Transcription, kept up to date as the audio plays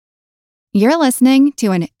You're listening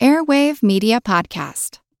to an Airwave Media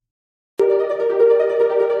Podcast.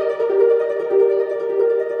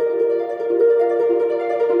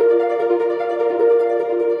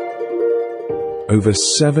 Over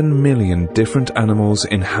 7 million different animals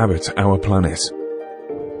inhabit our planet.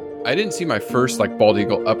 I didn't see my first bald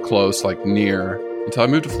eagle up close, near, until I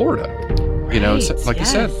moved to Florida. Right, You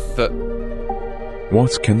said,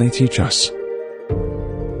 What can they teach us?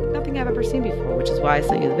 nothing I've ever seen before, which is why I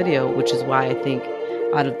sent you the video, which is why I think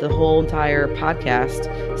out of the whole entire podcast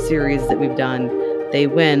series that we've done, they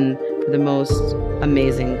win for the most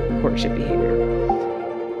amazing courtship behavior.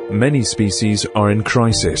 Many species are in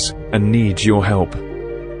crisis and need your help.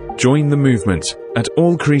 Join the movement at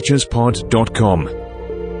allcreaturespod.com.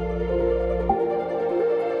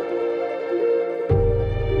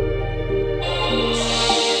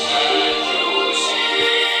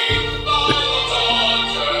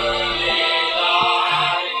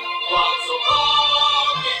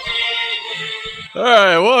 all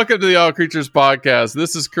right, welcome to the All Creatures Podcast.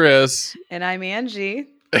 This is Chris. And I'm Angie.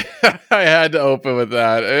 I had to open with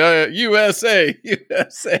that. USA.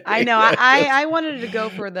 I know. I wanted to go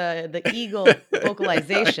for the eagle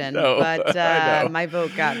vocalization, but my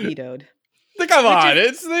vote got vetoed. Come on,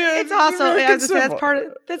 it's also that's that's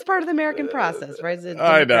part of the American process, right? It's a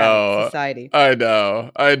I democratic know. society. I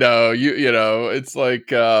know. You know, it's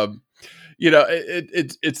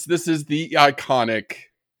it's this is the iconic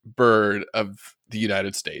bird of the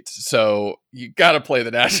United States. So you got to play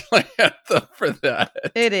the national anthem for that.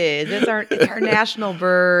 It is. It's our national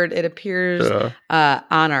bird. It appears on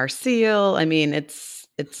our seal. I mean,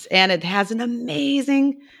 and it has an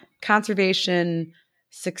amazing conservation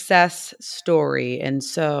success story. And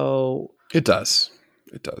so it does.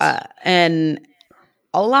 And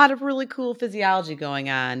a lot of really cool physiology going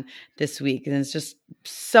on this week. And it's just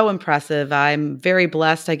so impressive. I'm very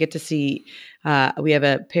blessed. I get to see, we have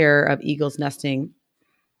a pair of eagles nesting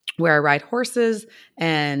where I ride horses,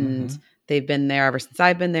 and they've been there ever since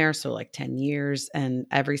I've been there. So 10 years. And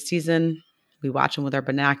every season we watch them with our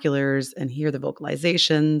binoculars and hear the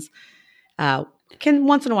vocalizations. Can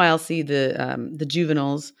once in a while see the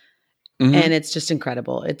juveniles. And it's just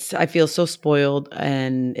incredible. I feel so spoiled,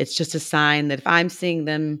 and it's just a sign that if I'm seeing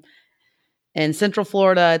them in Central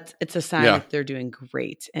Florida, it's a sign that they're doing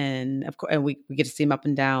great. And of course, and we get to see them up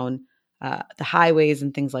and down the highways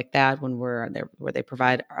and things like that when we're there, where they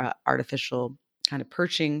provide artificial kind of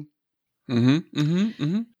perching.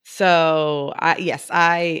 So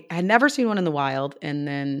I had never seen one in the wild, and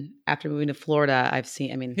then after moving to Florida, I've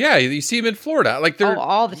seen. I mean, you see them in Florida, they're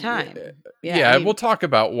all the time. We'll talk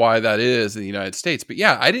about why that is in the United States. But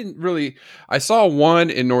I saw one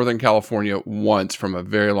in Northern California once from a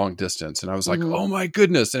very long distance, and I was like, oh my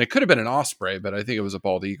goodness. And it could have been an osprey, but I think it was a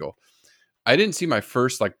bald eagle. I didn't see my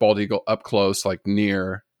first bald eagle up close,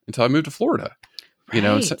 near, until I moved to Florida. You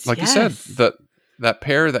know, and you said, that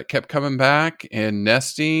pair that kept coming back and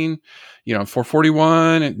nesting, on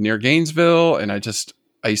 441 and near Gainesville. And I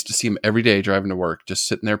used to see them every day driving to work, just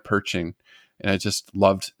sitting there perching. And I just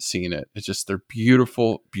loved seeing it. It's just, they're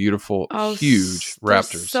beautiful, beautiful, huge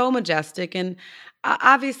raptors. So majestic. And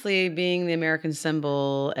obviously being the American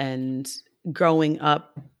symbol and growing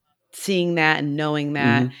up, seeing that and knowing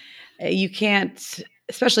that, you can't,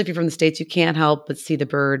 especially if you're from the States, you can't help but see the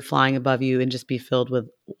bird flying above you and just be filled with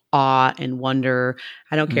awe and wonder.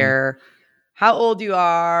 I don't care how old you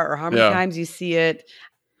are or how many times you see it.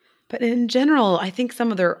 But in general, I think some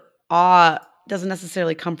of their awe doesn't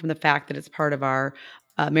necessarily come from the fact that it's part of our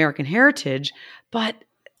American heritage, but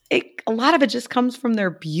a lot of it just comes from their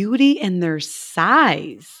beauty and their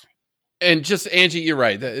size. And just, Angie, you're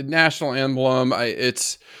right. The national emblem,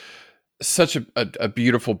 it's such a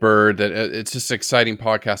beautiful bird that it's just an exciting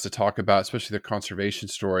podcast to talk about, especially their conservation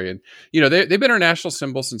story. And, they've been our national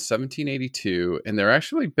symbol since 1782, and they're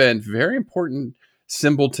actually been very important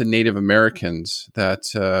symbol to Native Americans that,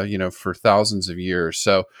 for thousands of years.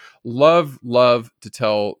 So love to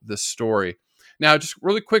tell this story. Now, just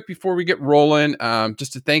really quick before we get rolling,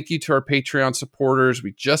 just to thank you to our Patreon supporters.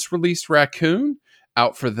 We just released Raccoon.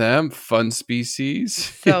 Out for them, fun species.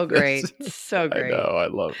 So great. So great. I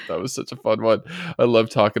know. That was such a fun one. I love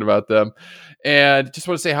talking about them. And just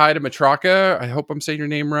want to say hi to Matraka. I hope I'm saying your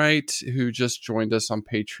name right, who just joined us on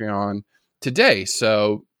Patreon today.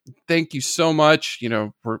 So thank you so much.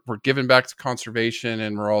 We're giving back to conservation,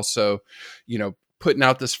 and we're also, putting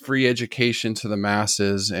out this free education to the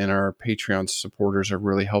masses, and our Patreon supporters are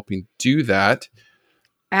really helping do that.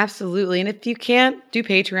 Absolutely. And if you can't do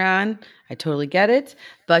Patreon, I totally get it,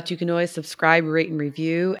 but you can always subscribe, rate, and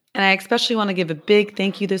review. And I especially want to give a big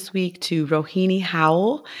thank you this week to Rohini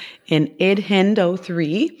Howell and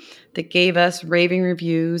Idhind03 that gave us raving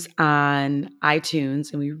reviews on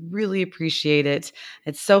iTunes, and we really appreciate it.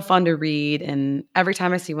 It's so fun to read, and every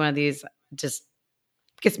time I see one of these, it just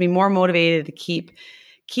gets me more motivated to keep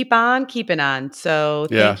on keeping on. So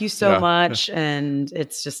thank you so much. And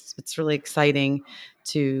it's really exciting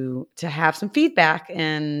to have some feedback,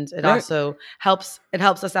 and it also helps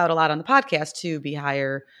us out a lot on the podcast to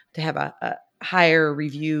have a higher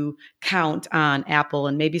review count on Apple,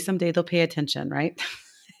 and maybe someday they'll pay attention, right?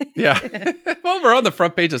 Yeah. Well, we're on the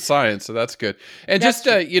front page of Science, so that's good. And that's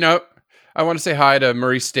just I want to say hi to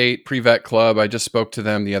Murray State Pre-Vet Club. I just spoke to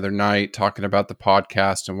them the other night talking about the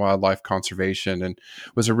podcast and wildlife conservation, and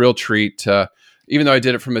it was a real treat to, even though I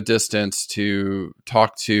did it from a distance, to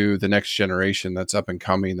talk to the next generation that's up and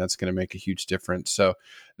coming. That's going to make a huge difference. So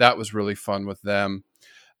that was really fun with them.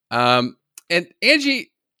 And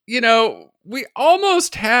Angie, we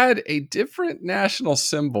almost had a different national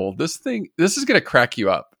symbol. This is going to crack you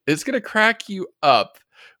up. It's going to crack you up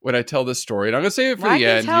when I tell this story. And I'm going to save it for the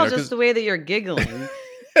end. I can tell just the way that you're giggling.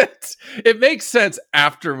 It makes sense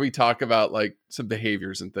after we talk about like some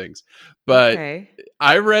behaviors and things. But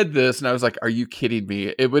I read this and I was like, are you kidding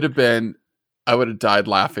me? I would have died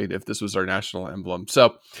laughing if this was our national emblem.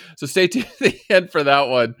 So stay tuned to the end for that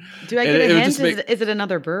one. Do I get a hint? Is it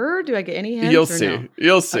another bird? Do I get any hints? You'll see. No?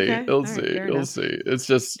 You'll see. Okay. You'll see. You'll see. It's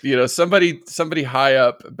just, somebody high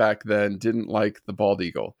up back then didn't like the bald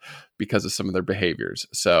eagle because of some of their behaviors.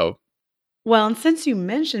 So, well, and since you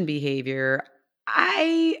mentioned behavior,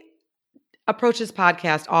 I approach this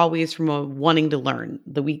podcast always from a wanting to learn.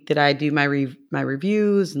 The week that I do my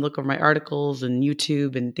reviews and look over my articles and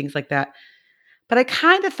YouTube and things like that. But I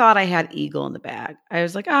kind of thought I had eagle in the bag. I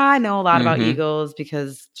was like, I know a lot about eagles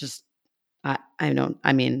because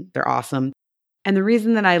they're awesome. And the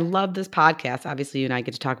reason that I love this podcast, obviously you and I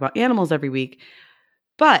get to talk about animals every week,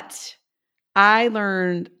 but I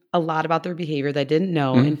learned a lot about their behavior that I didn't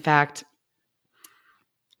know. In fact,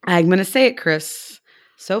 I'm going to say it, Chris.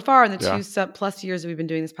 So far in the 2+ years that we've been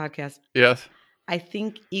doing this podcast, yes, I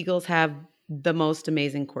think eagles have the most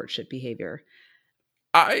amazing courtship behavior.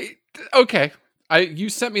 You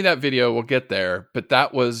sent me that video. We'll get there, but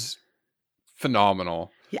that was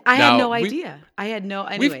phenomenal. Yeah, I had no idea. I had no.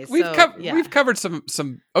 Anyways, we've covered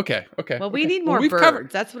some. Okay. Well, we need more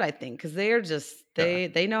birds. That's what I think, because they are just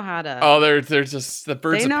they know how to. Oh, they're just the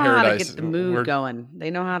birds of paradise. They know how to get the mood going.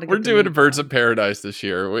 They know how to. We're doing a birds of paradise this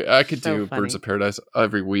year. I could do birds of paradise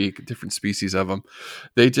every week, different species of them.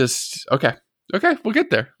 They just okay. We'll get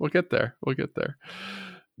there.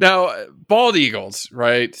 Now, bald eagles,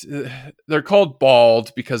 right? They're called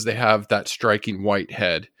bald because they have that striking white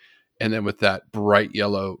head, and then with that bright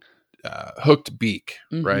yellow hooked beak,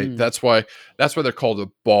 right? That's why they're called a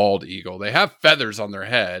bald eagle. They have feathers on their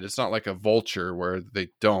head. It's not like a vulture where they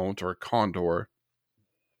don't, or a condor.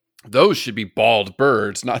 Those should be bald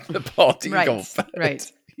birds, not the bald eagle.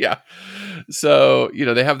 Right. Yeah. So,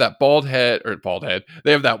 they have that bald head.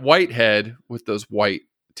 They have that white head with those white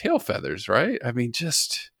tail feathers, right? I mean,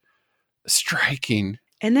 just striking.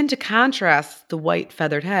 And then to contrast the white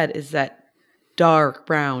feathered head is that dark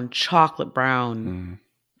brown, chocolate brown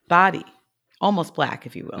body, almost black,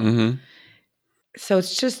 if you will. So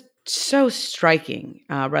it's just so striking,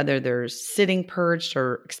 whether they're sitting perched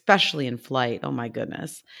or especially in flight. Oh my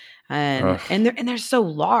goodness. And they're so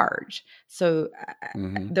large. So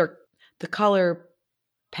the color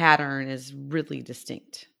pattern is really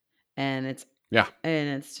distinct, and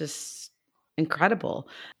it's just incredible.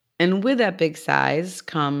 And with that big size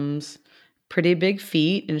comes pretty big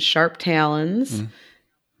feet and sharp talons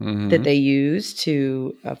that they use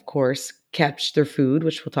to, of course, catch their food,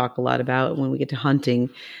 which we'll talk a lot about when we get to hunting.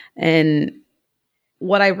 And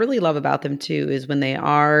what I really love about them too is when they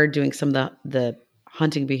are doing some of the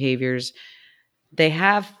hunting behaviors, they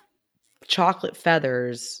have chocolate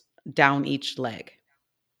feathers down each leg.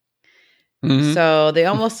 So they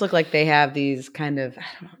almost look like they have these kind of, I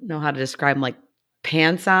don't know how to describe them, like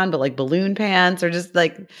pants on, but like balloon pants, or just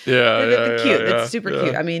like they're cute. It's super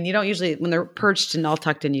cute. I mean, you don't usually, when they're perched and all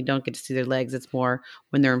tucked in, you don't get to see their legs. It's more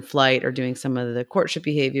when they're in flight or doing some of the courtship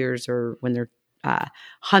behaviors, or when they're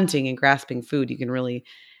hunting and grasping food. You can really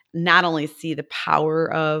not only see the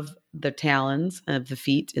power of the talons of the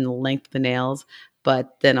feet and the length of the nails,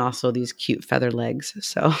 but then also these cute feather legs.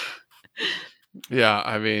 So yeah,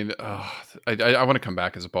 I mean, I want to come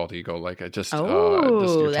back as a bald eagle. Like, I just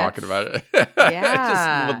you're talking about it. Yeah.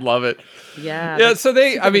 I just would love it. Yeah. Yeah. So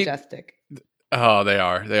majestic. Oh, they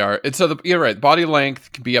are. They are. And so you're right. Body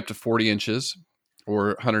length can be up to 40 inches or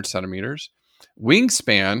 100 centimeters.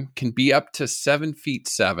 Wingspan can be up to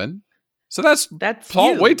 7'7". So that's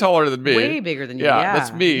tall, you. way taller than me. Way bigger than you. Yeah,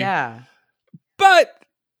 that's me. Yeah. But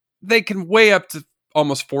they can weigh up to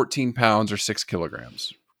almost 14 pounds or 6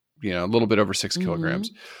 kilograms, a little bit over 6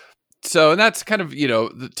 kilograms. So, and that's kind of,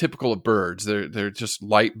 the typical of birds. They're just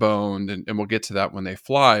light boned, and we'll get to that when they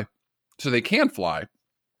fly. So they can fly.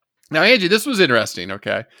 Now, Angie, this was interesting.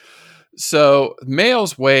 Okay. So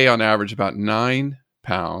males weigh on average about 9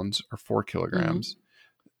 pounds or 4 kilograms.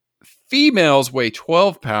 Females weigh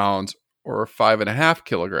 12 pounds or 5.5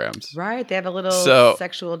 kilograms. Right. They have a little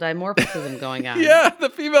sexual dimorphism going on. Yeah.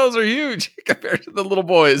 The females are huge compared to the little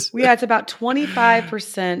boys. Yeah. It's about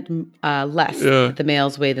 25% less the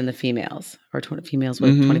males weigh than the females, or females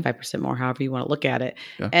weigh 25% more, however you want to look at it.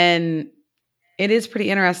 Yeah. And it is pretty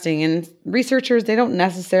interesting. And researchers, they don't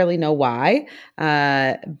necessarily know why,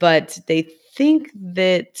 but they think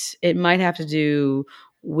that it might have to do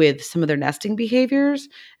with some of their nesting behaviors,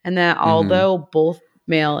 and that although both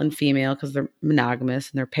male and female, because they're monogamous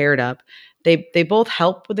and they're paired up, they both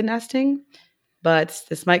help with the nesting. But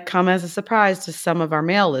this might come as a surprise to some of our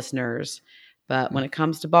male listeners. But when it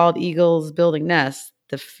comes to bald eagles building nests,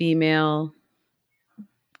 the female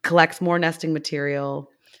collects more nesting material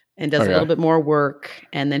and does a little bit more work.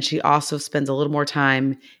 And then she also spends a little more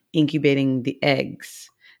time incubating the eggs.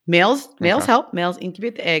 Males help. Males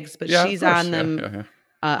incubate the eggs, but she's on them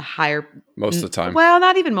higher. Most of the time. Well,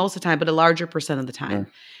 not even most of the time, but a larger percent of the time.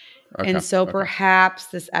 And so perhaps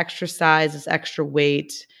this extra size, this extra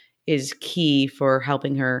weight is key for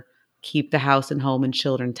helping her keep the house and home and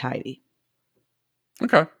children tidy.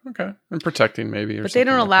 Okay. And protecting maybe. But they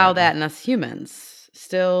don't allow that in us humans.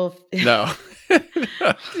 Still. No.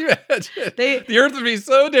 The earth would be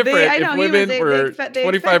so different if women were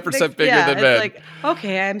 25% bigger than men. It's like,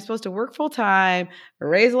 okay, I'm supposed to work full time,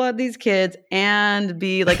 raise a lot of these kids, and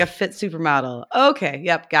be like a fit supermodel. Okay,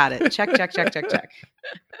 yep, got it. Check.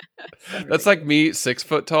 That's like me, 6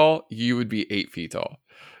 foot tall. You would be 8 feet tall.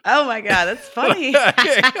 Oh my God, that's funny.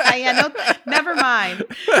 Never mind.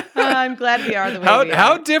 I'm glad we are the way we are.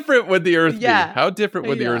 How different would the earth be? How different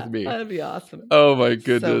would the earth be? That'd be awesome. Oh my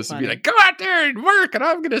goodness. So be like, go out there and work and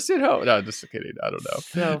I'm going to sit home. No, just kidding. I don't know.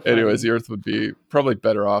 So anyways, the earth would be probably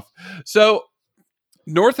better off. So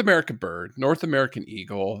North American bird, North American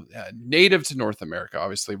eagle, native to North America,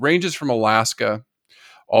 obviously, ranges from Alaska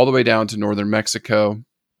all the way down to northern Mexico.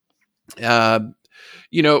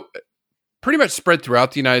 Pretty much spread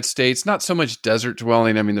throughout the United States, not so much desert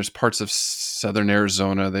dwelling. I mean, there's parts of southern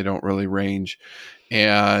Arizona, they don't really range.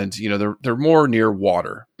 And, they're more near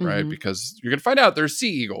water, right? Because you're going to find out there's sea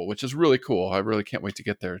eagle, which is really cool. I really can't wait to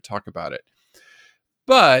get there and talk about it.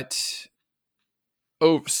 But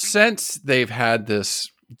since they've had this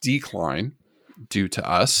decline due to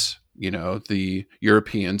us, the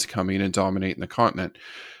Europeans coming and dominating the continent,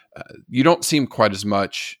 you don't see them quite as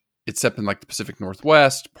much, except in like the Pacific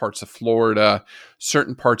Northwest, parts of Florida,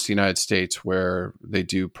 certain parts of the United States where they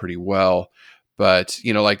do pretty well. But,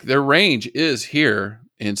 like their range is here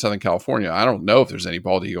in Southern California. I don't know if there's any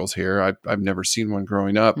bald eagles here. I've never seen one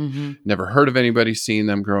growing up, never heard of anybody seeing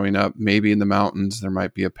them growing up. Maybe in the mountains, there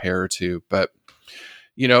might be a pair or two, but,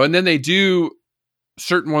 and then they do,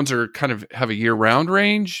 certain ones are kind of have a year round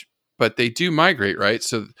range, but they do migrate, right?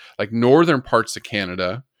 So like northern parts of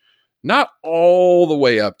Canada, not all the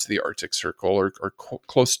way up to the Arctic Circle or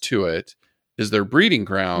close to it is their breeding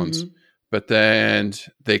grounds, but then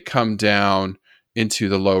they come down into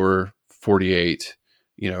the lower 48,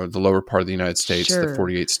 the lower part of the United States, the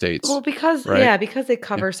 48 states. Well, because they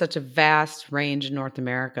cover such a vast range in North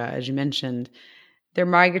America, as you mentioned, their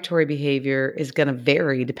migratory behavior is going to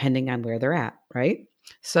vary depending on where they're at, right?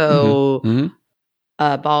 So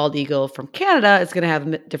a bald eagle from Canada is going to have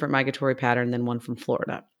a different migratory pattern than one from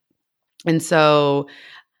Florida. And so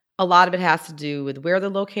a lot of it has to do with where they're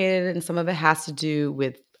located, and some of it has to do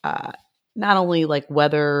with not only like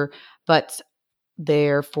weather, but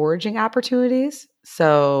their foraging opportunities.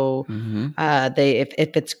 So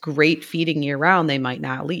if it's great feeding year round, they might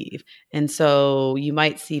not leave. And so you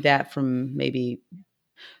might see that from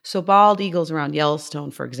so bald eagles around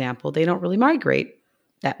Yellowstone, for example, they don't really migrate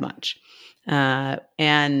that much.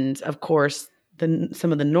 And of course,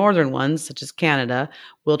 some of the northern ones, such as Canada,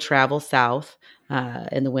 will travel south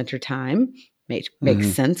in the wintertime.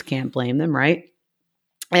 Makes sense. Can't blame them, right?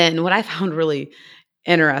 And what I found really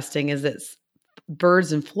interesting is that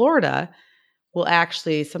birds in Florida will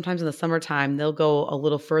actually, sometimes in the summertime, they'll go a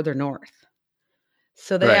little further north.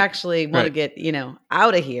 So they Right. actually want to Right. get,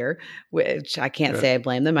 out of here, which I can't Yeah. say I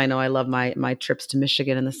blame them. I know I love my trips to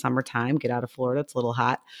Michigan in the summertime, get out of Florida. It's a little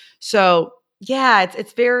hot. So yeah,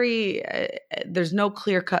 it's very, there's no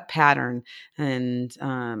clear cut pattern. And,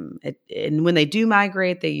 and when they do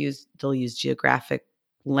migrate, they'll use geographic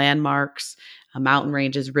landmarks, mountain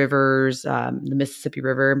ranges, rivers, the Mississippi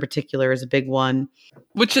River in particular is a big one.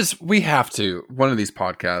 Which is, we have to, one of these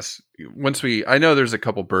podcasts, I know there's a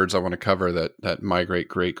couple birds I want to cover that migrate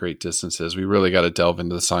great distances. We really got to delve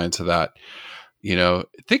into the science of that.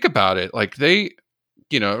 Think about it. Like we're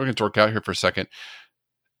going to dork out here for a second.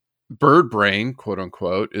 Bird brain, quote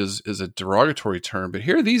unquote, is a derogatory term. But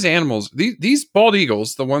here are these animals, these bald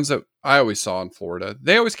eagles, the ones that I always saw in Florida,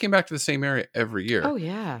 they always came back to the same area every year. Oh,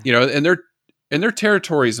 yeah. And their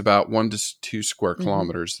territory is about 1 to 2 square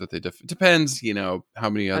kilometers that they depends, how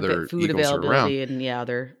many other Food eagles are around. availability and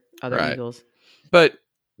other Right. eagles. But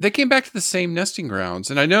they came back to the same nesting grounds.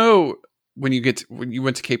 And I know when you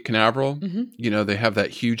went to Cape Canaveral, they have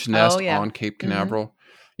that huge nest on Cape Canaveral.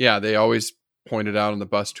 Yeah, they always pointed out on the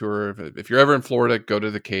bus tour, if you're ever in Florida, go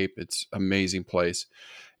to the Cape. It's an amazing place.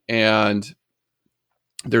 And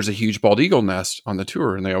there's a huge bald eagle nest on the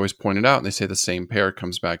tour, and they always point it out, and they say the same pair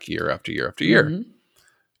comes back year after year after year.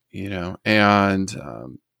 And I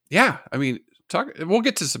mean, we'll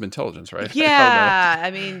get to some intelligence, right? Yeah.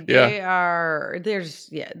 I mean, they're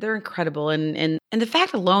incredible. And the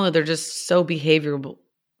fact alone that they're just so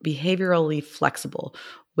behaviorally flexible,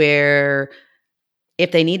 where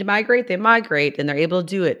if they need to migrate, they migrate, and they're able to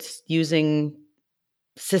do it using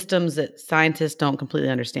systems that scientists don't completely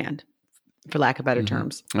understand, for lack of better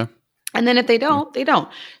terms. Yeah. And then if they don't, they don't.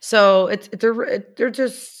 So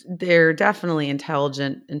they're definitely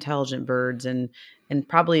intelligent birds, and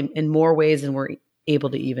probably in more ways than we're able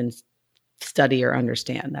to even study or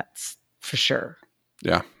understand. That's for sure.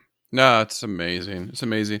 Yeah. No, it's amazing. It's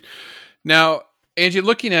amazing. Now, Angie,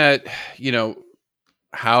 looking at,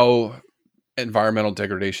 how environmental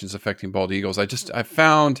degradation is affecting bald eagles, I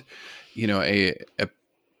found,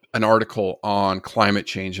 an article on climate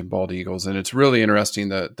change and bald eagles, and it's really interesting,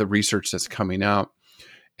 the research that's coming out,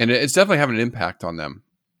 and it's definitely having an impact on them.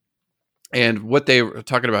 And what they were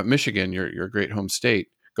talking about, Michigan, your great home state,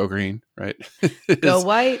 go green, right? Go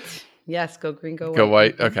white. Yes, go green, go white. Go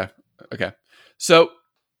white. Okay. So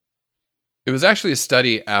it was actually a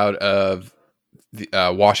study out of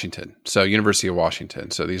Washington, so University of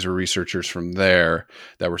Washington. So these are researchers from there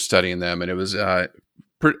that were studying them, and it was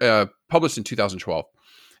published in 2012.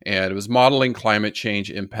 And it was modeling climate change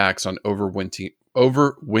impacts on overwintering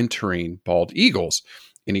bald eagles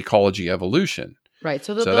in ecology evolution. Right.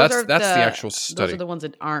 So that's the actual study. Those are the ones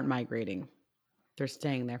that aren't migrating. They're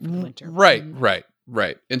staying there for the winter. Right.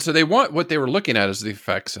 And so what they were looking at is the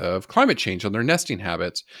effects of climate change on their nesting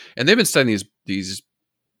habits. And they've been studying these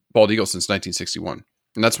bald eagles since 1961.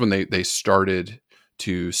 And that's when they started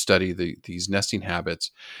to study these nesting habits.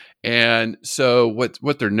 And so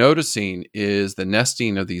what they're noticing is the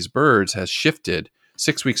nesting of these birds has shifted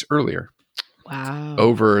 6 weeks earlier. Wow.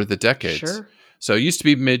 Over the decades. Sure. So it used to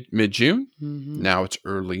be mid-June. Now it's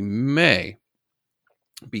early May,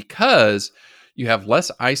 because you have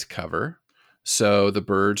less ice cover. So the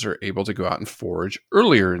birds are able to go out and forage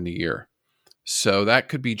earlier in the year. So that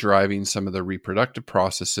could be driving some of the reproductive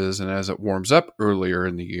processes. And as it warms up earlier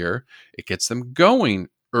in the year, it gets them going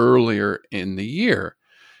earlier in the year.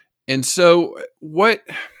 And so I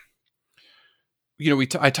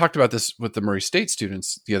talked about this with the Murray State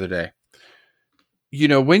students the other day.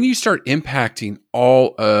 When you start impacting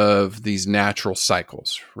all of these natural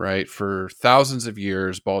cycles, right? For thousands of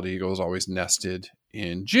years, bald eagles always nested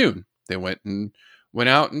in June. They went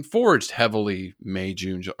out and foraged heavily May,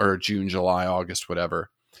 June, July, August,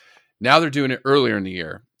 whatever. Now they're doing it earlier in the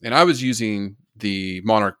year. And I was using the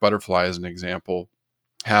monarch butterfly as an example,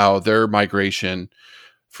 how their migration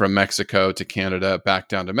from Mexico to Canada back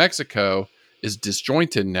down to Mexico is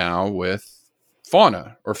disjointed now with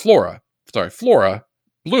flora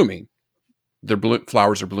blooming. Their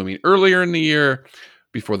flowers are blooming earlier in the year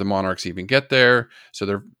before the monarchs even get there. So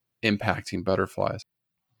they're impacting butterflies.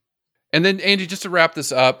 And then, Angie, just to wrap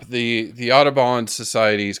this up, the Audubon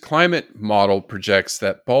Society's climate model projects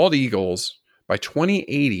that bald eagles by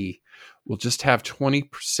 2080 will just have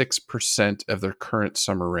 26% of their current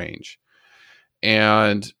summer range.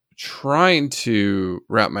 And trying to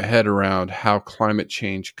wrap my head around how climate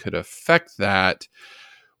change could affect that,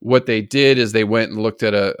 what they did is they went and looked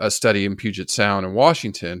at a study in Puget Sound in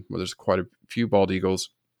Washington, where there's quite a few bald eagles.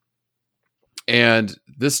 And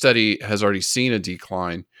this study has already seen a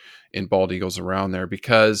decline in bald eagles around there,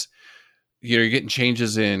 because you're getting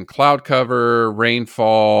changes in cloud cover,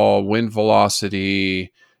 rainfall, wind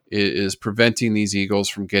velocity is preventing these eagles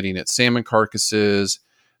from getting at salmon carcasses,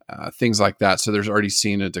 things like that. So there's already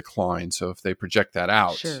seen a decline. So if they project that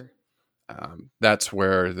out, Sure. That's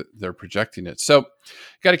where they're projecting it. So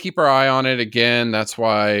got to keep our eye on it. Again, that's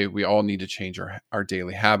why we all need to change our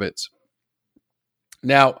daily habits.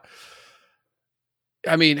 Now,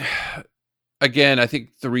 I mean, again, I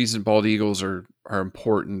think the reason bald eagles are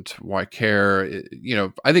important, why care,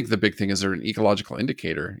 I think the big thing is they're an ecological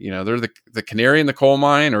indicator. They're the canary in the coal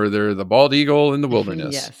mine, or they're the bald eagle in the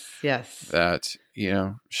wilderness. Yes. That,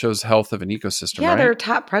 shows health of an ecosystem, Yeah, right? they're a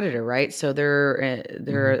top predator, right? So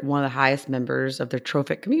they're one of the highest members of their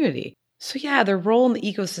trophic community. So yeah, their role in the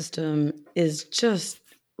ecosystem is just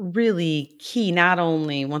really key. Not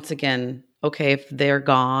only, once again, okay, if they're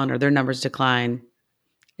gone or their numbers decline,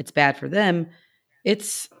 it's bad for them.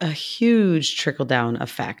 It's a huge trickle-down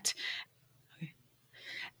effect.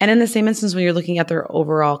 And in the same instance, when you're looking at their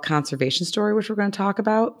overall conservation story, which we're going to talk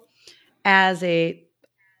about, as a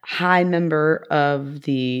high member of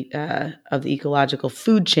the ecological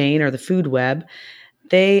food chain or the food web,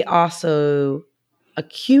 they also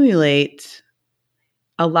accumulate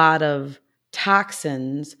a lot of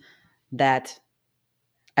toxins that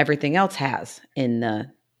everything else has in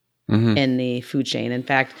the food chain. In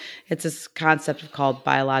fact, it's this concept called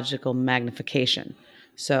biological magnification.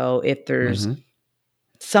 So if there's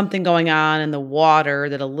something going on in the water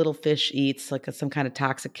that a little fish eats, like some kind of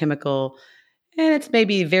toxic chemical, and it's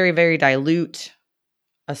maybe very, very dilute,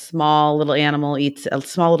 a small little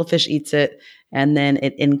fish eats it, and then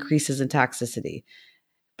it increases in toxicity.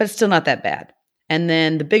 But it's still not that bad. And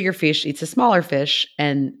then the bigger fish eats a smaller fish,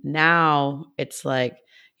 and now it's like,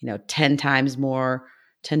 10 times more,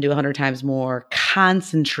 10 to 100 times more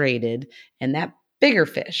concentrated in that bigger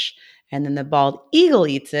fish. And then the bald eagle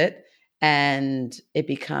eats it, and it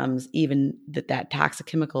becomes even that toxic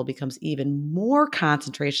chemical becomes even more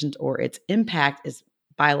concentrations, or its impact is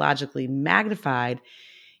biologically magnified,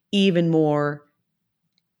 even more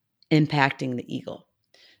impacting the eagle.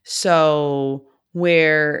 So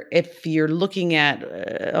where if you're looking at,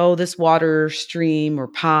 this water stream or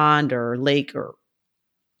pond or lake or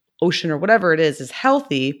ocean or whatever it is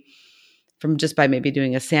healthy, from just by maybe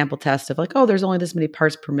doing a sample test of like, there's only this many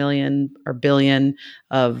parts per million or billion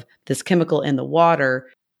of this chemical in the water,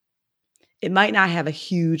 it might not have a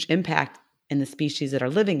huge impact in the species that are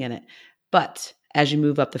living in it. But as you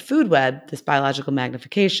move up the food web, this biological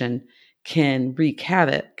magnification can wreak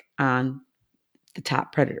havoc on the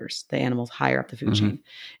top predators, the animals higher up the food chain,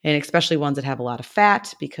 and especially ones that have a lot of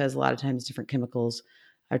fat, because a lot of times different chemicals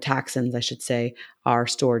or toxins, I should say, are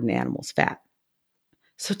stored in animals' fat.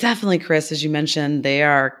 So definitely, Chris, as you mentioned, they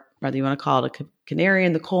are, whether you want to call it a canary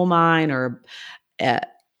in the coal mine or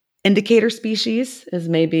indicator species is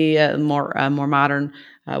maybe a more modern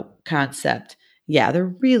concept. Yeah, they're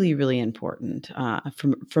really, really important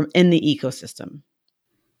from in the ecosystem.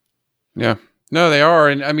 Yeah, no, they are.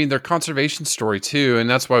 And I mean, their conservation story too. And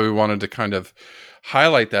that's why we wanted to kind of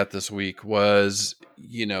highlight that this week was,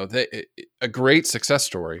 a great success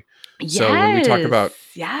story. Yes. So when we talk about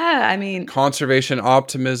conservation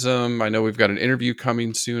optimism, I know we've got an interview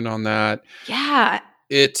coming soon on that. Yeah.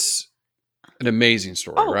 It's an amazing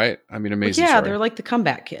story, right? I mean, amazing story. Yeah, they're like the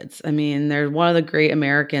comeback kids. I mean, they're one of the great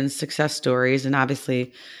American success stories. And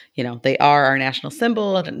obviously, they are our national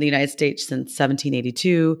symbol in the United States since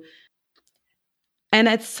 1782. And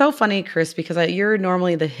it's so funny, Chris, because you're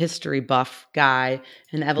normally the history buff guy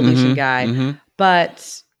and evolution guy,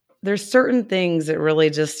 but there's certain things that really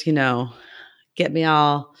just, get me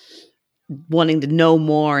all wanting to know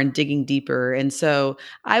more and digging deeper. And so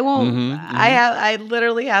I won't, I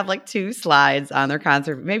literally have like 2 slides on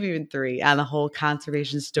their maybe even 3 on the whole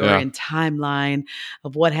conservation story and timeline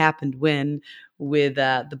of what happened when with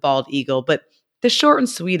the bald eagle. But the short and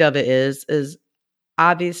sweet of it is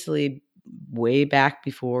obviously way back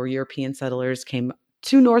before European settlers came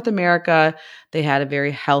to North America, they had a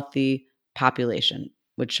very healthy population,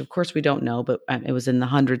 which of course we don't know, but it was in the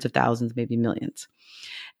hundreds of thousands, maybe millions.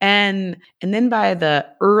 And then by the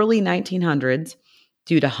early 1900s,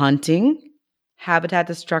 due to hunting, habitat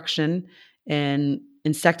destruction, and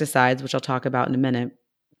insecticides, which I'll talk about in a minute,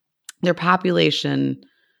 their population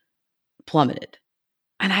plummeted.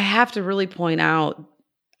 And I have to really point out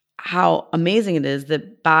how amazing it is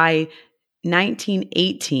that by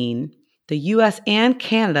 1918, the U.S. and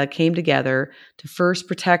Canada came together to first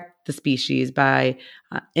protect the species by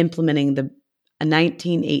implementing a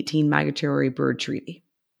 1918 Migratory Bird Treaty.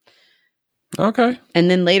 Okay.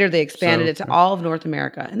 And then later they expanded it to all of North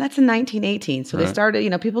America. And that's in 1918. So they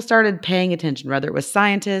started, people started paying attention, whether it was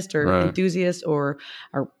scientists or enthusiasts or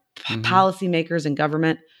policymakers in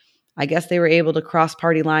government. I guess they were able to cross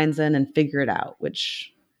party lines in and figure it out,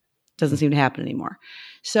 which doesn't seem to happen anymore.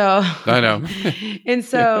 So I know. and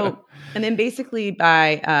then basically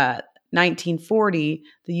by 1940,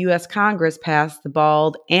 the U.S. Congress passed the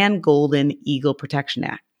Bald and Golden Eagle Protection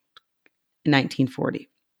Act in 1940.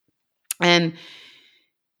 And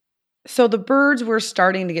so the birds were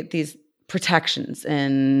starting to get these protections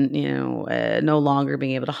and, no longer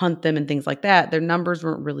being able to hunt them and things like that. Their numbers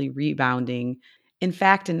weren't really rebounding. In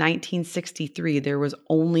fact, in 1963, there was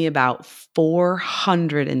only about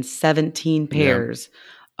 417 pairs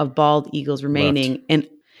of bald eagles remaining.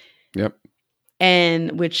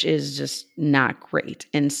 And which is just not great.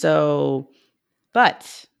 And so,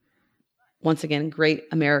 but once again, great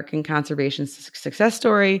American conservation success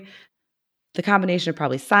story. The combination of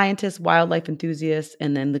probably scientists, wildlife enthusiasts,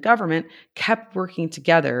 and then the government kept working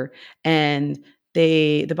together. And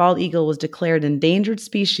the bald eagle was declared an endangered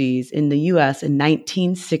species in the U.S. in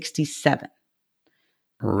 1967.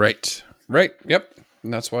 Right. Yep.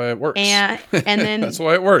 And that's why it works. And then that's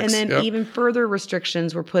why it works. And then even further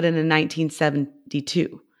restrictions were put in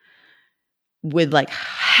 1972 with like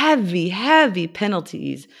heavy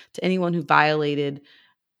penalties to anyone who violated,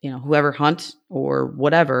 whoever hunt or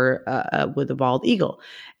whatever with a bald eagle.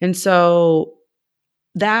 And so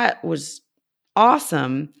that was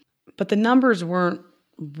awesome, but the numbers weren't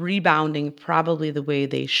rebounding probably the way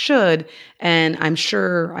they should. And I'm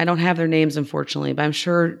sure, I don't have their names, unfortunately, but I'm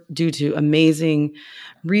sure due to amazing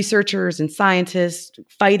researchers and scientists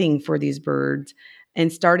fighting for these birds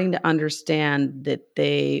and starting to understand that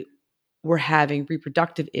they were having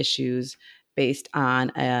reproductive issues based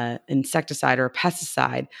on an insecticide or a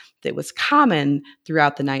pesticide that was common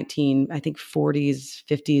throughout the 40s,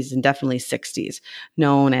 50s, and definitely 60s,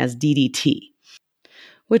 known as DDT,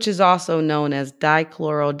 which is also known as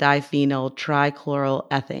dichlorodiphenyl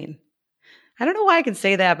trichloroethane. I don't know why I can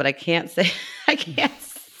say that, but I can't say,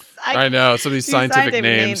 I know, some of these scientific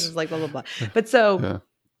names is like blah, blah, blah. But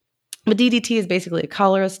but DDT is basically a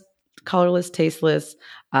colorless, tasteless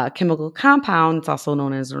chemical compound. It's also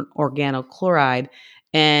known as an organochloride,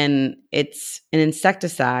 and it's an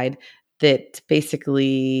insecticide that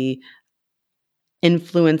basically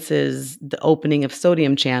influences the opening of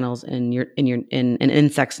sodium channels in an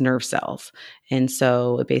insect's nerve cells. And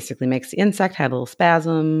so it basically makes the insect have a little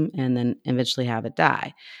spasm and then eventually have it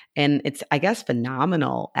die. And it's, I guess,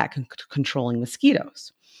 phenomenal at controlling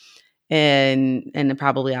mosquitoes. And it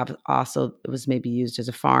probably also it was maybe used as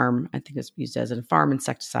a farm. I think it's used as a farm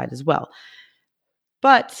insecticide as well.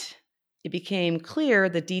 But it became clear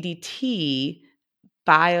that DDT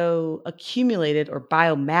bioaccumulated or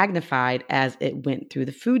biomagnified as it went through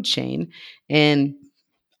the food chain. And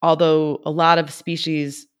although a lot of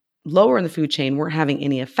species lower in the food chain weren't having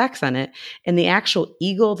any effects on it, and the actual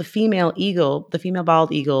eagle, the female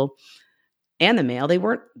bald eagle, and the male,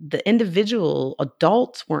 the individual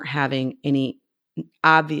adults weren't having any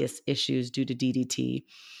obvious issues due to DDT,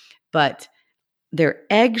 but their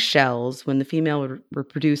eggshells, when the female would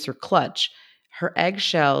reproduce or clutch, her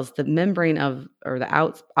eggshells, the membrane or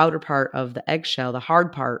the outer part of the eggshell, the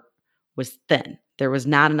hard part, was thin. There was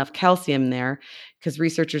not enough calcium there because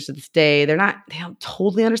researchers to this day, they don't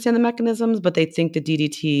totally understand the mechanisms, but they think the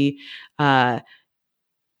DDT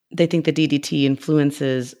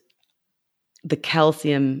influences the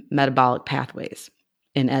calcium metabolic pathways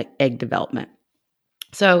in egg development.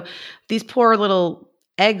 So these poor little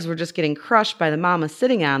eggs were just getting crushed by the mama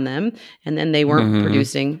sitting on them, and then they weren't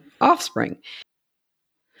producing offspring.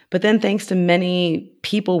 But then thanks to many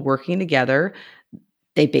people working together,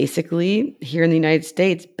 they basically, here in the United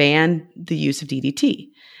States, banned the use of DDT.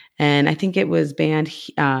 And I think it was banned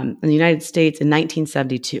in the United States in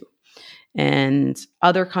 1972. And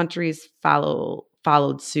other countries followed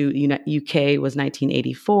suit. UK was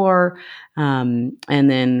 1984, and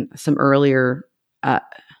then some earlier.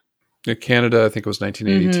 Canada, I think it was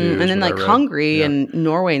 1982. And then like Hungary and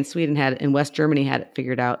Norway and Sweden and West Germany had it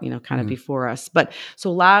figured out, kind of before us. But so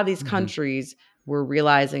a lot of these countries were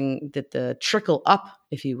realizing that the trickle up,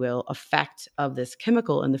 if you will, effect of this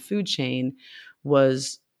chemical in the food chain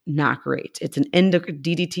was not great. It's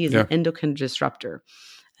DDT is an endocrine disruptor.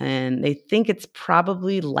 And they think it's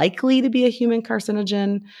probably likely to be a human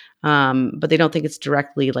carcinogen, but they don't think it's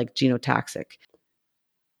directly like genotoxic.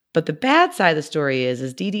 But the bad side of the story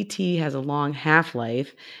is DDT has a long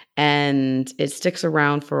half-life and it sticks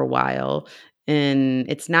around for a while, and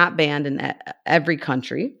it's not banned in every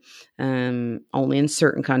country, only in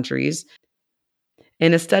certain countries.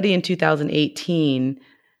 In a study in 2018,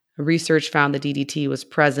 research found that DDT was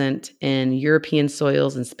present in European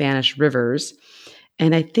soils and Spanish rivers.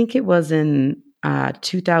 And I think it was in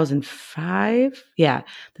 2005. Yeah.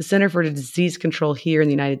 The Center for Disease Control here in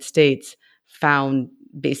the United States found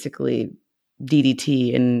basically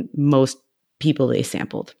DDT in most people they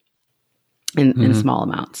sampled in small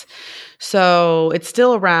amounts. So it's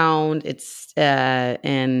still around.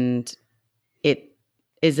 And it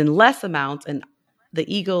is in less amounts, and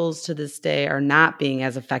the eagles to this day are not being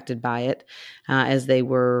as affected by it as they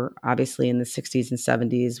were obviously in the 60s and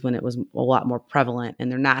 70s when it was a lot more prevalent, and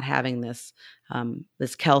they're not having this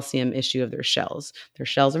this calcium issue of their shells. Their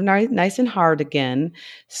shells are nice and hard again.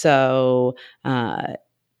 So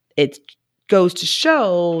it goes to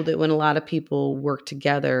show that when a lot of people work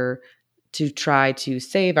together to try to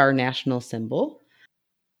save our national symbol.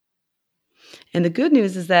 And the good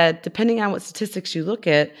news is that depending on what statistics you look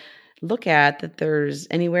at that there's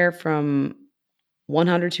anywhere from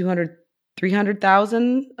 100, 200,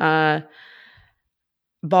 300,000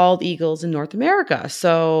 bald eagles in North America.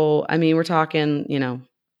 So, I mean, we're talking,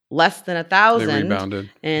 less than 1,000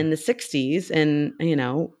 in the 60s and,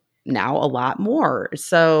 now a lot more.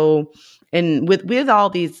 So, and with all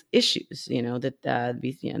these issues, they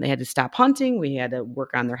had to stop hunting. We had to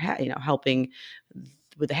work on their, helping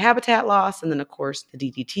with the habitat loss. And then of course the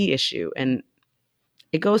DDT issue. And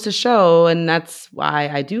it goes to show, and that's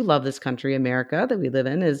why I do love this country, America, that we live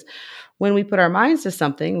in, is when we put our minds to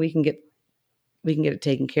something, we can get it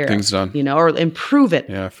taken care Things of, done. Or improve it,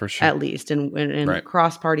 yeah, for sure, at least, and right.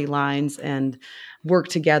 Cross party lines and work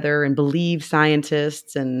together and believe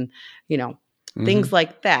scientists and things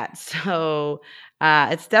like that. So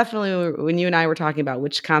it's definitely, when you and I were talking about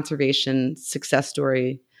which conservation success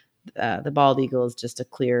story, the bald eagle is just a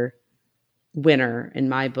clear winner in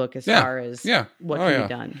my book as far as what can be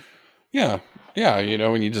done. Yeah.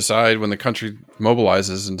 When you decide, when the country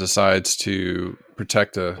mobilizes and decides to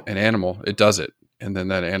protect an animal, it does it. And then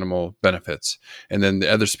that animal benefits. And then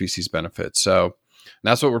the other species benefit. So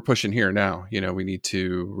that's what we're pushing here now. We need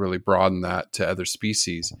to really broaden that to other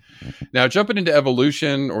species. Now, jumping into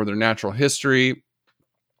evolution or their natural history,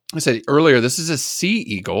 I said earlier, this is a sea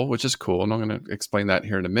eagle, which is cool. And I'm going to explain that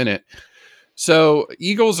here in a minute. So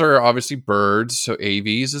eagles are obviously birds. So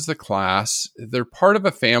aves is the class. They're part of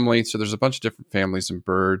a family. So there's a bunch of different families in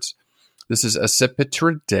birds. This is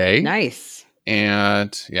Accipitridae. Nice.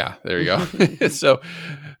 And yeah, there you go. So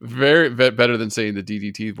very better than saying the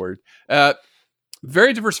DDT word.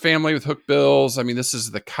 Very diverse family with hook bills. I mean, this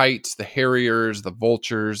is the kites, the harriers, the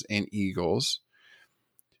vultures, and eagles.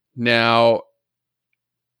 Now,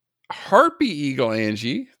 harpy eagle,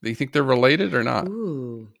 Angie, do you think they're related or not?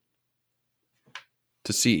 Ooh.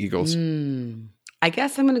 To sea eagles? I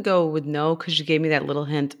guess I'm going to go with no, because you gave me that little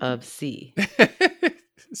hint of sea.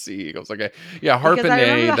 Sea eagles, okay. Yeah,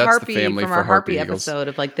 Harpinae, that's the family from for our harpy eagles. Episode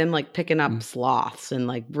of them picking up sloths and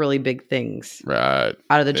really big things. Right.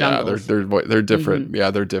 Out of the jungle. Yeah, they're different. Mm-hmm. Yeah,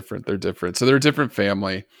 they're different. So they're a different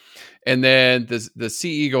family. And then the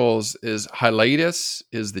sea eagles is Hylatus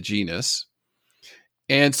is the genus.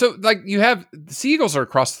 And so you have the sea eagles are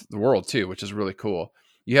across the world too, which is really cool.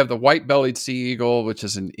 You have the white-bellied sea eagle, which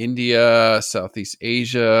is in India, Southeast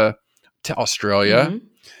Asia, to Australia. Mm-hmm.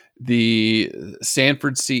 The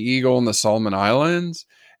Sanford sea eagle in the Solomon Islands,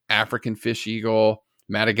 African fish eagle,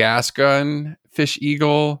 Madagascan fish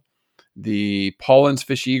eagle, the Paulin's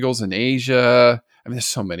fish eagles in Asia. I mean, there's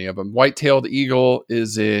so many of them. White-tailed eagle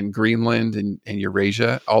is in Greenland and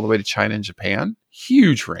Eurasia, all the way to China and Japan.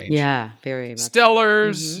 Huge range. Yeah, very much.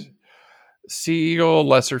 Stellars, sea eagle,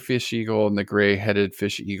 lesser fish eagle, and the gray-headed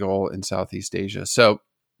fish eagle in Southeast Asia. So,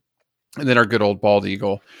 and then our good old bald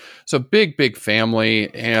eagle. So big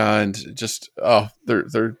family, and just,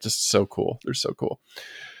 they're just so cool. They're so cool.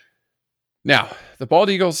 Now, the bald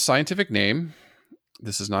eagle's scientific name,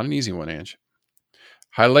 this is not an easy one, Ange.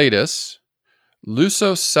 Hylatus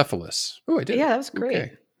lusocephalus. Oh, I did. Yeah, that was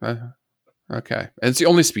great. Okay. And it's the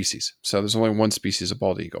only species. So there's only one species of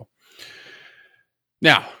bald eagle.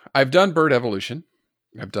 Now, I've done bird evolution.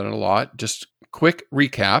 I've done it a lot. Just quick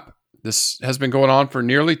recap. This has been going on for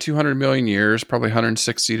nearly 200 million years, probably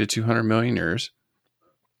 160 to 200 million years.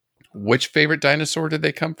 Which favorite dinosaur did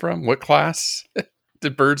they come from? What class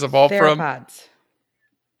did birds evolve from? Theropods.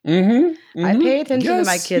 Mm-hmm. I pay attention to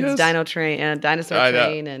my kids' dinosaur train,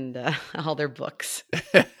 and all their books.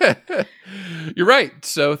 You're right.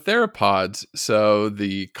 So theropods. So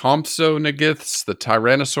the Compsognathus, the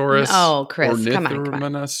Tyrannosaurus. Oh, Chris, come on.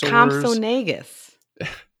 Compsognathus.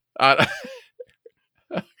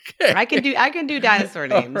 Okay. I can do dinosaur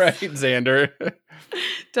names. All right, Xander.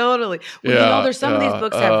 Totally. Well, there's some of these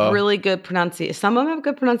books have really good pronunciation. Some of them have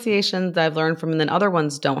good pronunciations that I've learned from, and then other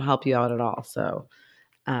ones don't help you out at all. So,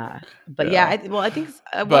 I think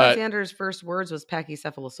Alexander's first words was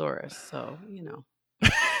Pachycephalosaurus. So,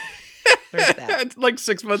 there's that. Like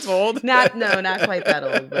 6 months old? Not quite that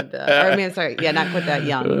old. But, not quite that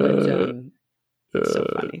young. But so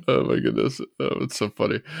funny. Oh my goodness. Oh, it's so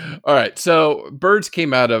funny. All right. So birds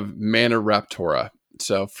came out of Maniraptora.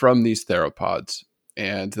 So from these theropods.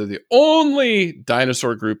 And they're the only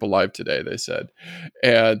dinosaur group alive today, they said.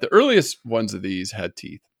 And the earliest ones of these had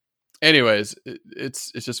teeth. Anyways,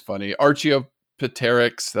 it's just funny.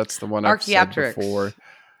 Archaeopteryx, that's the one I've said before.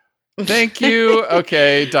 Thank you.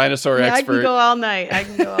 Okay, dinosaur expert. I can go all night.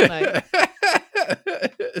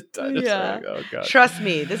 Dinosaur. Oh, God. Trust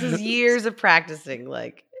me, this is years of practicing,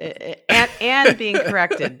 and being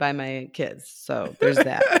corrected by my kids. So there's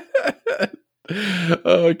that.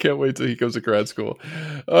 Oh, I can't wait till he goes to grad school.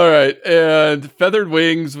 All right. And feathered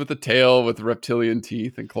wings with a tail with reptilian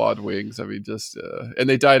teeth and clawed wings. I mean, and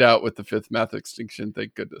they died out with the fifth mass extinction.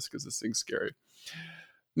 Thank goodness, because this thing's scary.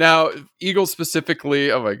 Now, eagles specifically,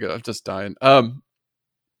 oh my God, I'm just dying.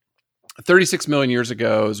 36 million years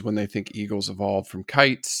ago is when they think eagles evolved from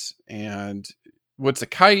kites. And what's a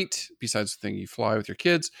kite besides the thing you fly with your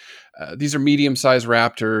kids? These are medium-sized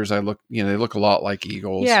raptors. They look a lot like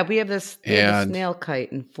eagles. Yeah, we have this snail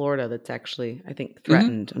kite in Florida that's actually, I think,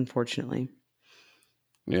 threatened, unfortunately.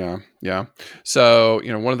 Yeah. So,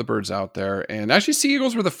 one of the birds out there, and actually sea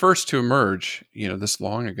eagles were the first to emerge, this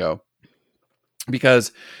long ago,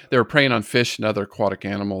 because they were preying on fish and other aquatic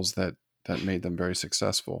animals that made them very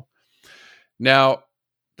successful. Now,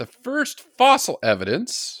 the first fossil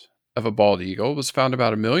evidence of a bald eagle was found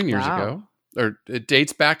about 1 million years ago, or it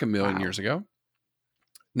dates back 1 million years ago. And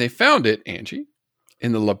they found it, Angie,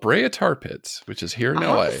 in the La Brea tar pits, which is here in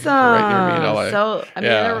LA, right near me in LA. So,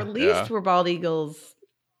 there at least were bald eagles,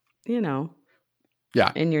 in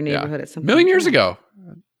your neighborhood at some point. 1 million years ago.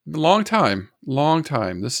 Long time.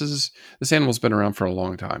 This animal's been around for a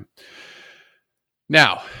long time.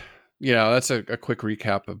 Now, that's a quick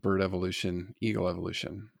recap of bird evolution, eagle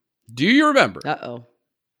evolution. Do you remember? Uh-oh.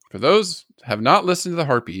 For those who have not listened to the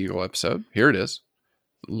Harpy Eagle episode, here it is.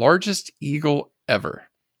 Largest eagle ever.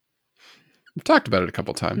 We've talked about it a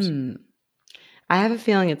couple times. I have a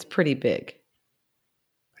feeling it's pretty big.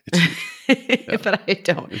 It's huge. But I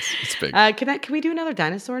don't. It's big. Can we do another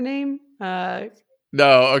dinosaur name?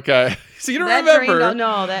 No, okay. So you don't remember.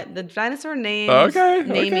 The dinosaur name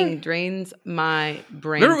naming drains my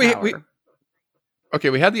brain power.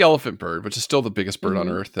 We had the elephant bird, which is still the biggest bird on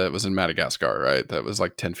Earth. That was in Madagascar, right? That was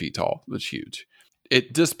like 10 feet tall. It was huge.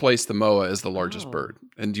 It displaced the moa as the largest bird.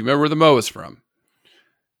 And do you remember where the moa is from?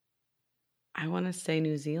 I want to say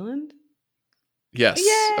New Zealand. Yes.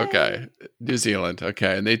 Yay! Okay. New Zealand.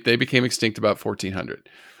 Okay. And they became extinct about 1400.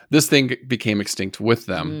 This thing became extinct with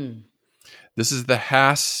them. This is the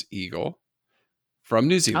Haas eagle from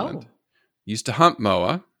New Zealand. Used to hunt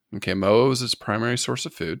moa. Okay. Moa was its primary source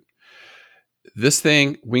of food. This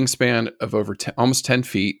thing, wingspan of over almost 10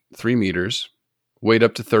 feet, 3 meters, weighed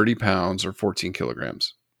up to 30 pounds or 14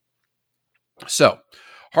 kilograms. So,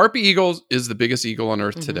 Harpy eagle is the biggest eagle on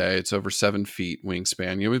Earth today. It's over 7 feet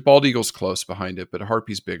wingspan. Bald eagle's close behind it, but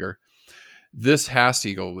Harpy's bigger. This Haas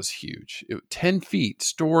eagle was huge. 10 feet,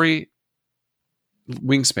 story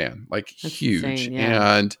wingspan, That's huge. Insane,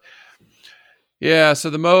 yeah. And so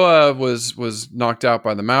the moa was knocked out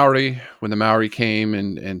by the Maori when the Maori came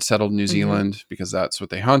and settled New Zealand, because that's what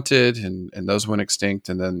they hunted, and those went extinct,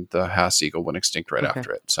 and then the Haas eagle went extinct right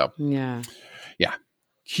after it. So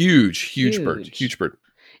huge bird.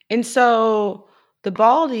 And so the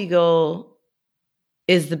bald eagle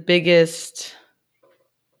is the biggest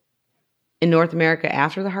in North America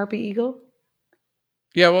after the Harpy eagle?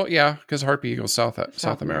 Yeah, because Harpy eagle's South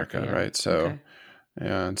America, right? So,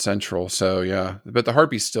 and Central. So, but the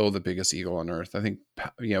Harpy's still the biggest eagle on Earth. I think,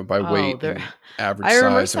 by weight, and average size. I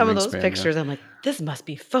remember some of those pictures. I'm like, this must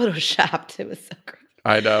be photoshopped. It was so great.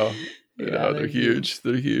 I know. They're huge.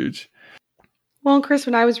 They're huge. Well, Chris,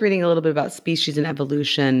 when I was reading a little bit about species and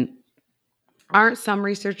evolution, aren't some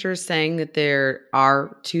researchers saying that there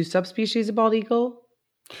are 2 subspecies of bald eagle?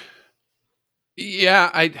 Yeah,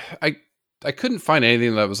 I couldn't find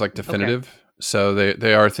anything that was definitive. Okay. So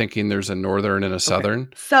they are thinking there's a northern and a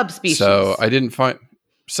southern subspecies. So I didn't find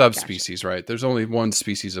subspecies, right? There's only one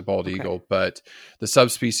species of bald eagle, but the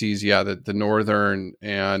subspecies, the northern,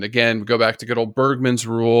 and again, we go back to good old Bergman's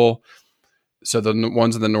rule. So the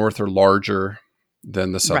ones in the north are larger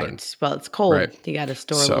than the southern. Right. Well, it's cold. Right. You got to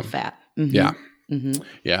store a little fat. Yeah.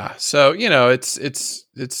 Yeah. So,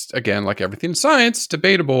 it's again, like everything in science,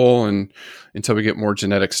 debatable, and until we get more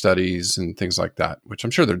genetic studies and things like that, which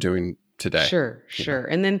I'm sure they're doing today. Sure.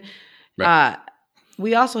 And then Right.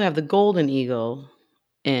 we also have the golden eagle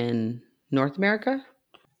in North America.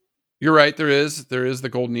 You're right. There is the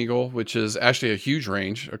golden eagle, which is actually a huge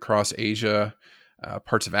range across Asia,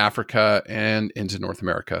 parts of Africa, and into North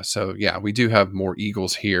America. So yeah, we do have more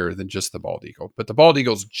eagles here than just the bald eagle, but the bald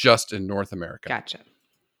eagle's just in North America. Gotcha.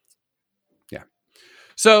 Yeah.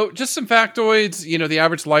 So just some factoids. The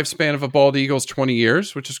average lifespan of a bald eagle is 20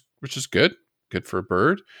 years, which is good for a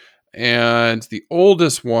bird. And the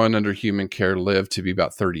oldest one under human care lived to be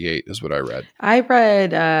about 38, is what I read. I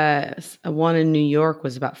read one in New York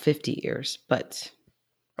was about 50 years, but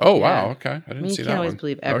oh wow, okay, I didn't see that. You can't always one.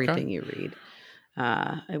 believe everything you read.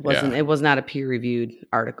 It was not a peer-reviewed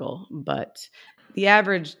article, but the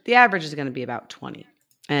average is going to be about 20.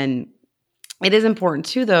 And it is important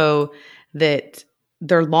too, though, that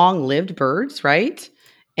they're long-lived birds, right?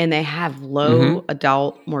 And they have low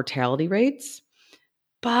adult mortality rates.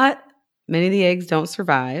 But many of the eggs don't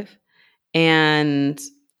survive, and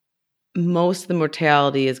most of the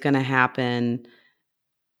mortality is going to happen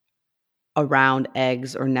around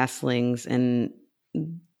eggs or nestlings. And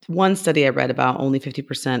one study I read about, only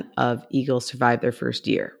 50% of eagles survive their first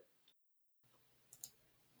year.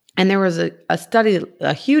 And there was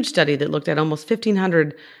a huge study that looked at almost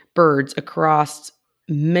 1,500 birds across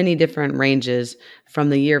many different ranges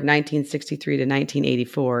from the year of 1963 to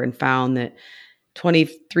 1984, and found that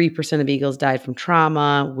 23% of eagles died from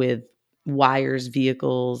trauma with wires,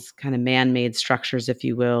 vehicles, kind of man-made structures, if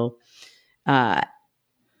you will. 11%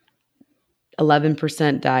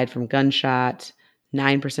 died from gunshot,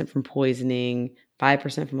 9% from poisoning,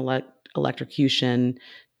 5% from electrocution,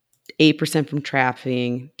 8% from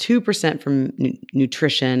trafficking, 2% from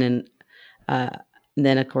nutrition, and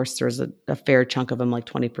then, of course, there's a fair chunk of them, like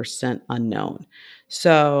 20% unknown.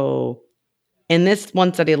 So in this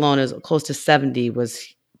one study alone, is close to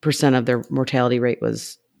 70% of their mortality rate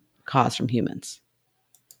was caused from humans.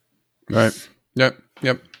 Right. Yep.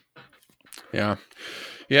 Yeah.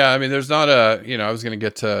 I mean, there's not I was going to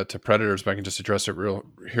get to predators, but I can just address it real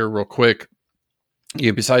quick.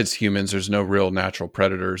 Besides humans, there's no real natural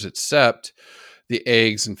predators, except the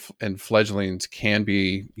eggs and fledglings can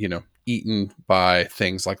be, eaten by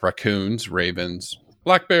things like raccoons, ravens,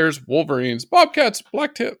 black bears, wolverines, bobcats,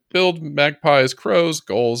 black-billed magpies, crows,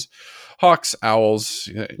 gulls, hawks, owls,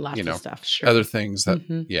 Lots of stuff, sure. Other things that,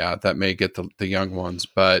 that may get the young ones,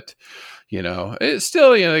 but it's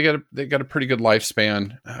still, they got a pretty good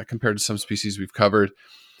lifespan compared to some species we've covered.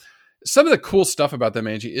 Some of the cool stuff about them,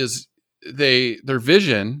 Angie, is their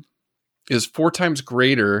vision is 4 times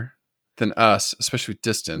greater than us, especially with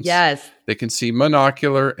distance. Yes. They can see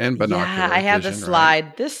monocular and binocular. Yeah, I have vision, the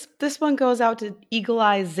slide. Right? This one goes out to Eagle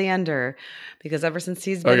Eye Xander, because ever since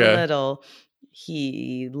he's been little,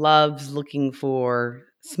 he loves looking for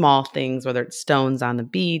small things, whether it's stones on the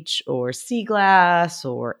beach or sea glass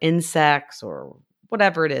or insects or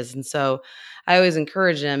whatever it is. And so I always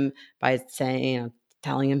encourage him by saying,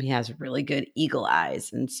 telling him he has really good eagle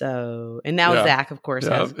eyes. And now Zach, of course,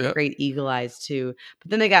 has great eagle eyes too. But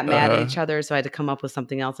then they got mad at each other, so I had to come up with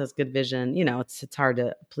something else that's good vision. It's hard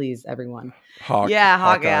to please everyone. Hawk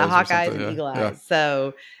eyes and eagle eyes.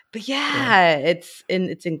 So, but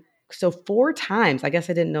so 4 times. I guess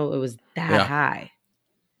I didn't know it was that high.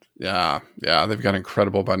 Yeah, they've got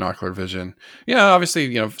incredible binocular vision. Yeah,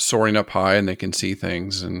 obviously, soaring up high and they can see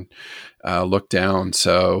things and look down.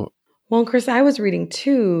 So. Well, Chris, I was reading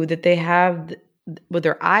too that they have, with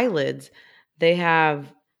their eyelids, they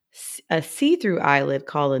have a see-through eyelid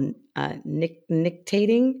called a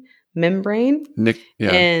nictitating membrane.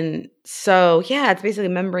 And so, it's basically a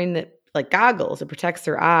membrane that, like goggles, it protects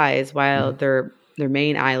their eyes while their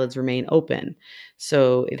main eyelids remain open.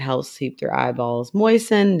 So it helps keep their eyeballs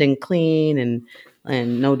moistened and clean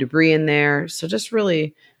and no debris in there. So just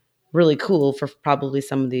really, really cool for probably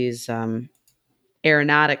some of these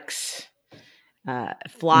aeronautics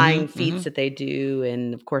flying feats that they do,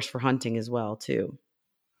 and of course for hunting as well too.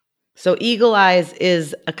 So eagle eyes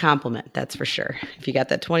is a compliment, that's for sure. If you got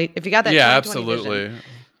that 20 absolutely vision.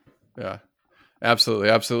 Yeah,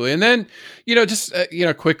 absolutely. And then just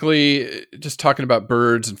quickly, just talking about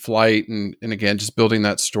birds and flight, and again, just building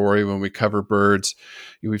that story when we cover birds.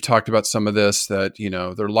 We've talked about some of this, that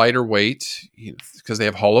they're lighter weight because they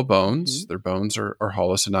have hollow bones. Their bones are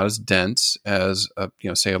hollow, so not as dense as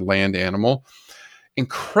say a land animal.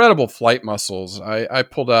 Incredible flight muscles. I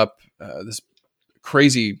pulled up this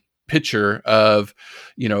crazy picture of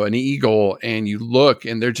an eagle, and you look,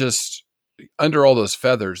 and they're just under all those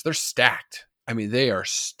feathers. They're stacked. I mean, they are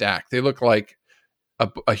stacked. They look like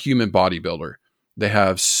a human bodybuilder. They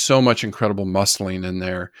have so much incredible muscling in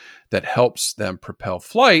there that helps them propel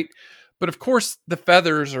flight. But of course, the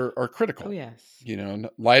feathers are critical. Oh, yes. You know,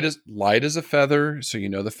 light as a feather. So, you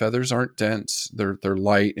know, the feathers aren't dense. They're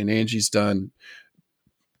light. And Angie's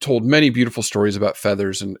told many beautiful stories about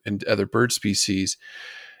feathers and other bird species,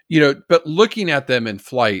 you know, but looking at them in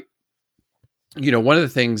flight, you know, one of the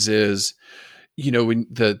things is, you know, when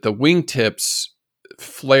the wingtips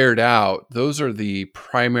flared out, those are the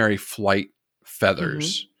primary flight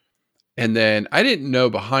feathers. And then I didn't know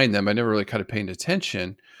behind them, I never really kind of paid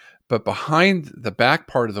attention, but behind the back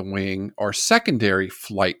part of the wing are secondary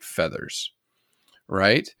flight feathers,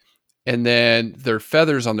 right? And then their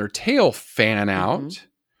feathers on their tail fan out.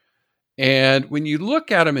 And when you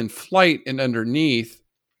look at them in flight and underneath,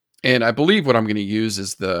 and I believe what I'm going to use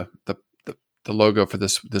is the logo for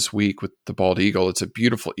this week with the bald eagle. It's a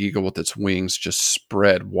beautiful eagle with its wings just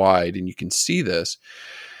spread wide, and you can see this,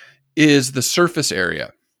 is the surface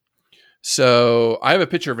area. So I have a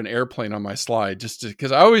picture of an airplane on my slide just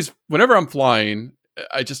because whenever I'm flying,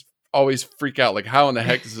 I just always freak out. Like, how in the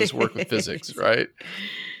heck does this work with physics, right?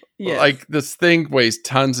 Yes. Like, this thing weighs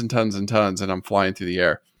tons and tons and tons, and I'm flying through the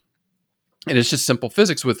air. And it's just simple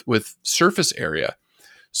physics with surface area.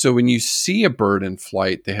 So when you see a bird in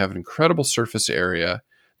flight, they have an incredible surface area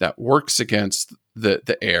that works against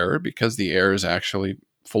the air, because the air is actually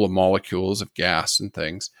full of molecules of gas and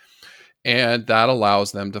things. And that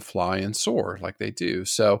allows them to fly and soar like they do.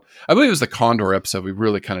 So I believe it was the condor episode. We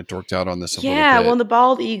really kind of dorked out on this a little bit. Yeah, well, the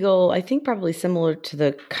bald eagle, I think probably similar to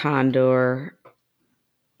the condor.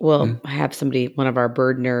 Well, I have one of our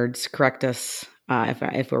bird nerds, correct us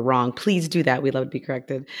if we're wrong. Please do that. We'd love to be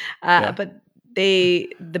corrected. But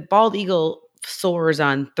the bald eagle soars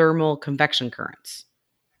on thermal convection currents.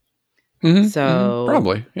 So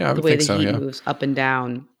probably, yeah, the way the heat moves up and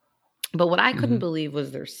down. But what I couldn't believe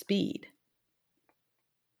was their speed.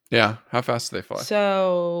 Yeah, how fast do they fly?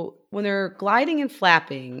 So when they're gliding and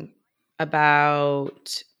flapping,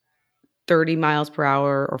 about 30 miles per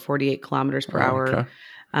hour or 48 kilometers per hour. Okay.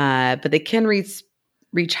 But they can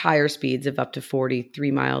reach higher speeds of up to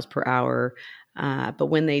 43 miles per hour. But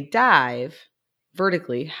when they dive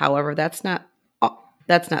vertically, however, that's not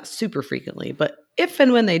super frequently. But if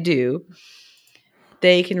and when they do,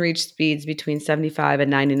 they can reach speeds between 75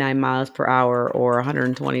 and 99 miles per hour, or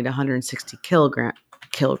 120 to 160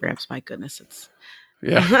 kilograms. My goodness, it's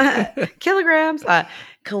kilograms,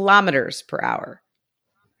 kilometers per hour.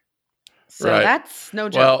 So that's no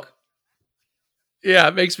joke. Well, yeah,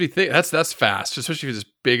 it makes me think that's fast, especially if it's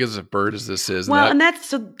as big as a bird as this is. Well, and that's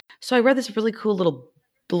so I read this really cool little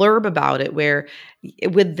blurb about it, where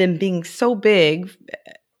with them being so big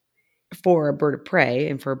for a bird of prey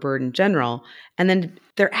and for a bird in general, and then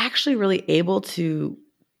they're actually really able to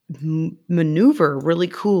maneuver really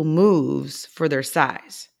cool moves for their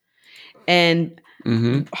size. And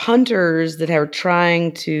hunters that are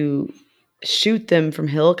trying to shoot them from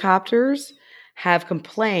helicopters have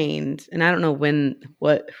complained, and I don't know when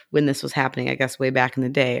this was happening, I guess way back in the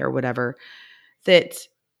day or whatever, that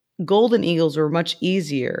golden eagles were much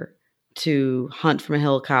easier to hunt from a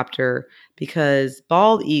helicopter because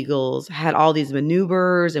bald eagles had all these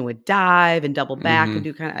maneuvers and would dive and double back and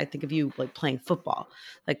do I think of you like playing football,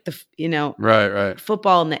 like right,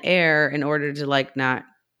 football in the air in order to not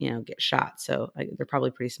get shot. So they're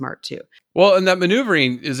probably pretty smart too. Well, and that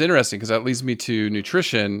maneuvering is interesting because that leads me to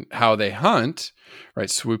nutrition, how they hunt, right?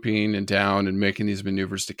 Swooping and down and making these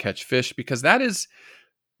maneuvers to catch fish, because that is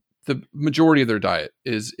the majority of their diet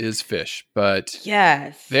is fish. But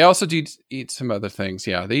yes, they also do eat some other things.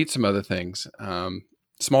 Yeah, they eat some other things.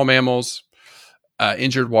 Small mammals,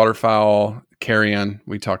 injured waterfowl, carrion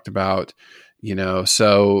we talked about,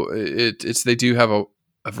 so it's they do have a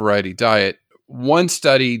variety diet. One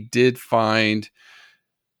study did find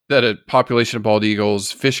that a population of bald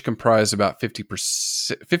eagles, fish comprised about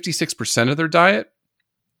 56% of their diet.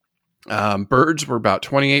 Birds were about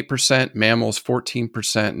 28%, mammals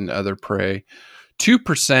 14%, and other prey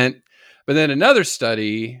 2%. But then another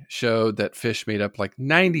study showed that fish made up like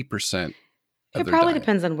 90%. It probably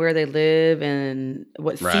depends on where they live and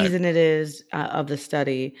what season it is of the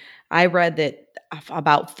study. I read that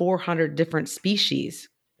about 400 different species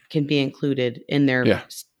can be included in their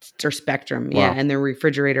spectrum, and their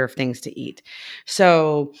refrigerator of things to eat.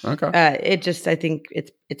 So I think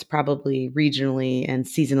it's probably regionally and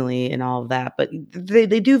seasonally and all of that, but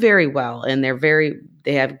they do very well, and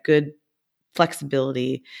they have good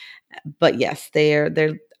flexibility. But yes,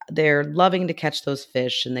 they're loving to catch those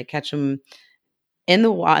fish, and they catch them in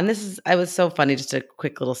the wild, and I was so funny, just a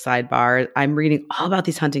quick little sidebar. I'm reading all about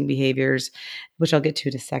these hunting behaviors, which I'll get to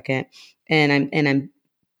in a second. And I'm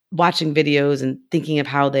watching videos and thinking of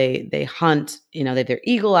how they hunt, they have their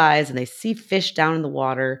eagle eyes and they see fish down in the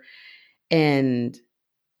water. And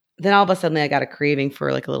then all of a sudden I got a craving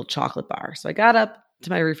for like a little chocolate bar. So I got up to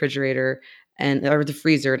my refrigerator or the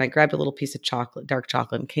freezer, and I grabbed a little piece of chocolate, dark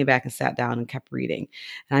chocolate, and came back and sat down and kept reading.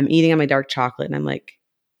 And I'm eating on my dark chocolate, and I'm like,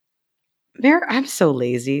 Mare, I'm so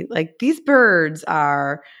lazy. Like, these birds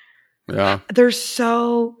they're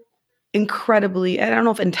so incredibly, I don't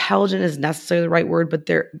know if intelligent is necessarily the right word, but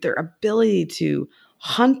their ability to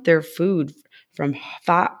hunt their food from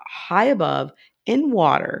high above in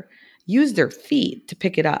water, use their feet to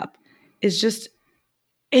pick it up, is just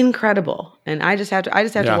incredible. And I just have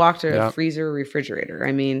to walk to a freezer or refrigerator.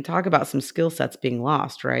 I mean, talk about some skill sets being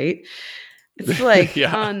lost, right? It's like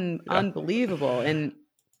unbelievable.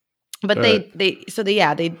 But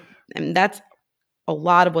and that's a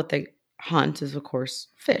lot of what they hunt is, of course,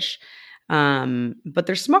 fish. But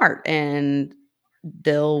they're smart, and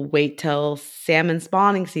they'll wait till salmon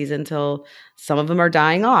spawning season till some of them are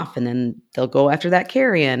dying off, and then they'll go after that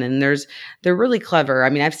carrion. And they're really clever. I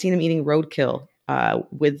mean, I've seen them eating roadkill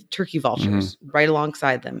with turkey vultures right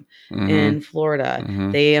alongside them in Florida.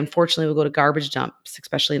 They unfortunately will go to garbage dumps,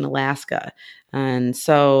 especially in Alaska. And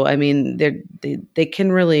so, I mean, they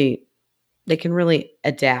can really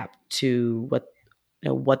adapt to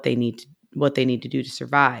what they need to do to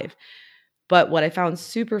survive. But what I found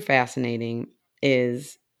super fascinating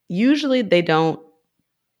is usually they don't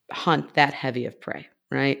hunt that heavy of prey,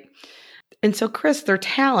 right? And so, Chris, their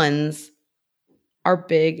talons are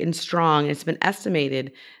big and strong. It's been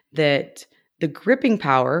estimated that the gripping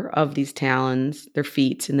power of these talons, their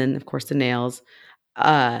feet, and then, of course, the nails,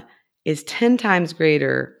 is 10 times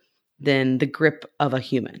greater than the grip of a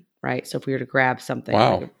human, right? So if we were to grab something.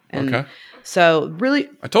 Wow. Okay. So really,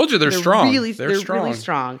 I told you they're strong. They're strong. Really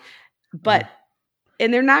strong. But,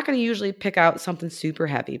 and they're not going to usually pick out something super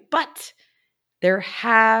heavy, but there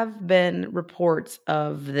have been reports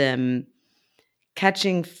of them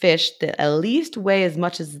catching fish that at least weigh as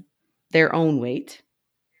much as their own weight.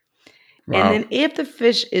 Wow. And then if the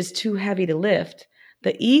fish is too heavy to lift,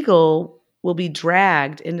 the eagle will be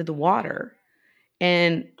dragged into the water,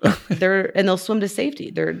 and they'll swim to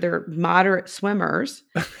safety. They're moderate swimmers,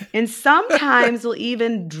 and sometimes they'll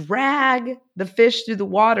even drag the fish through the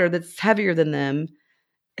water that's heavier than them,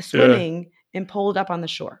 swimming, and pull it up on the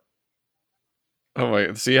shore. Oh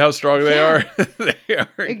my! See how strong they are. They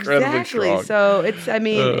are incredibly strong. So it's, I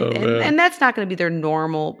mean, and that's not going to be their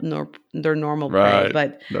normal prey,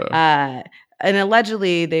 but and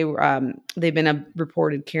allegedly they've been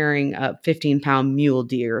reported carrying a 15-pound mule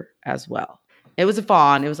deer as well. It was a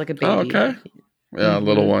fawn. It was like a baby. Oh, okay. Yeah, a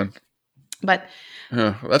little one. But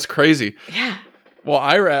that's crazy. Yeah. Well,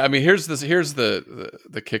 I read. I mean, here's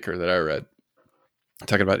the kicker that I read.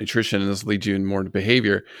 Talking about nutrition, and this leads you in more to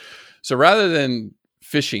behavior. So rather than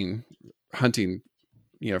hunting,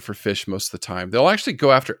 for fish most of the time, they'll actually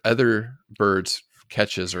go after other birds'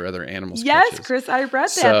 catches or other animals' catches. Yes, Chris, I read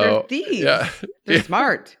that. They're thieves. Yeah. They're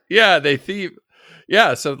smart. Yeah, they thieve.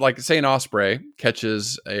 Yeah, so like say an osprey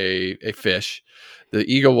catches a fish, the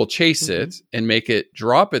eagle will chase it and make it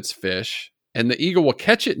drop its fish, and the eagle will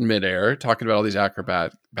catch it in midair, talking about all these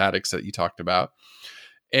acrobatics that you talked about.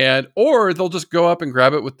 Or they'll just go up and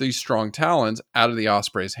grab it with these strong talons out of the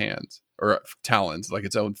osprey's hands, or talons, like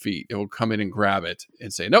its own feet. It will come in and grab it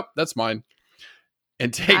and say, "Nope, that's mine,"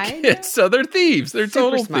 and take it. So they're thieves. They're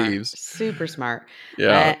total thieves. Super smart.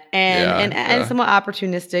 Yeah. And somewhat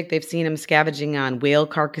opportunistic. They've seen them scavenging on whale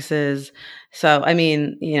carcasses. So, I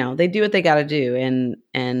mean, they do what they got to do.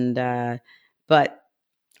 But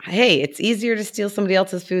hey, it's easier to steal somebody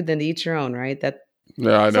else's food than to eat your own, right?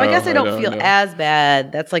 Yeah, I know. So I guess I don't feel as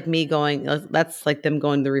bad. That's like that's like them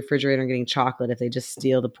going to the refrigerator and getting chocolate if they just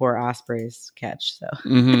steal the poor osprey's catch. So,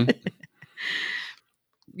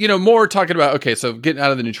 more talking about, okay, so getting out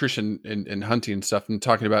of the nutrition and hunting and stuff and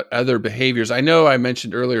talking about other behaviors. I know I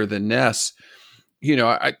mentioned earlier the nests.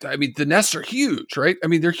 I mean, the nests are huge, right? I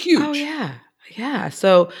mean, they're huge. Oh, yeah. Yeah.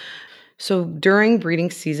 So during breeding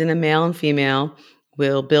season, a male and female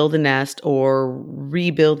will build a nest or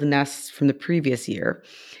rebuild the nests from the previous year.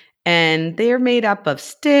 And they are made up of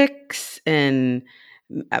sticks and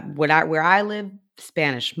where I live,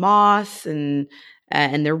 Spanish moss, and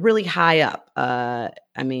they're really high up.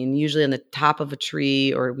 I mean, usually on the top of a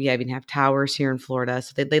tree, or we even have towers here in Florida.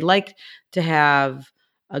 So they like to have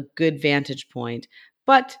a good vantage point,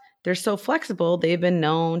 but they're so flexible. They've been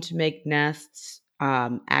known to make nests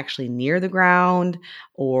actually near the ground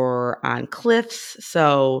or on cliffs.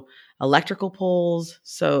 So electrical poles.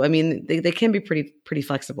 So, I mean, they can be pretty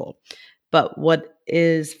flexible. But what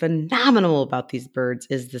is phenomenal about these birds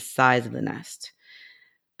is the size of the nest.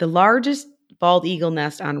 The largest bald eagle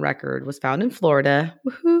nest on record was found in Florida,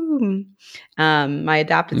 woohoo, my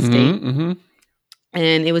adopted state. Mm-hmm.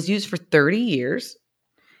 And it was used for 30 years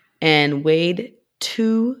and weighed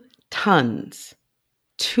 2 tons.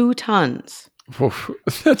 2 tons.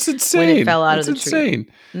 That's insane. When it fell out That's of the tree.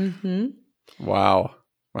 insane. Wow.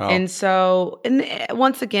 And so, and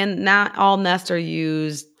once again, not all nests are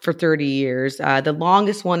used for 30 years. The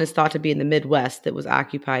longest one is thought to be in the Midwest that was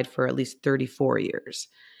occupied for at least 34 years.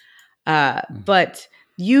 But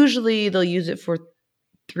usually they'll use it for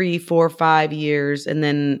 3, 4, 5 years. And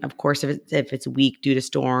then, of course, if it's weak due to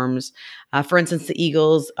storms. For instance, the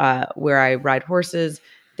eagles, where I ride horses,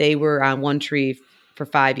 they were on one tree for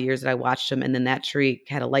 5 years that I watched them. And then that tree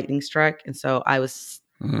had a lightning strike. And so I was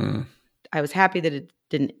happy that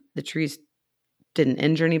the trees didn't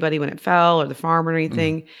injure anybody when it fell or the farm or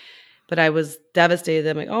anything. But I was devastated.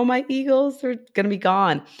 I'm like, oh, my eagles are going to be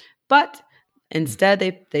gone. But instead,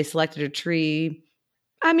 they selected a tree,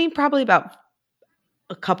 I mean, probably about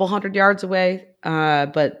a couple 100 yards away,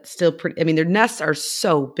 but still pretty. I mean, their nests are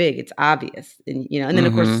so big, it's obvious. And, and then,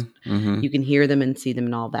 of course, you can hear them and see them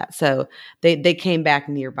and all that. So they came back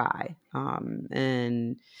nearby.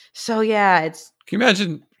 And so, yeah, it's. Can you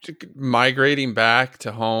imagine migrating back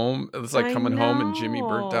to home? It's like coming home and Jimmy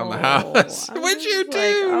burnt down the house. What'd you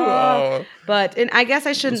do? And I guess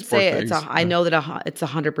I shouldn't say things. I know that it's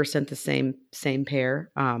 100% the same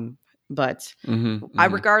pair. But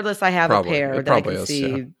regardless, I have Probably. a pair It that I probably can is, see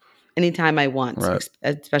yeah. anytime I want, Right.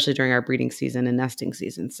 especially during our breeding season and nesting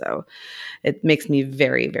season. So it makes me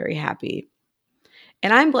very, very happy.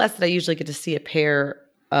 And I'm blessed that I usually get to see a pair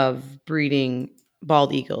of breeding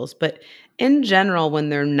bald eagles. But in general,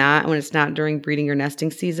 when it's not during breeding or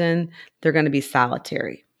nesting season, they're going to be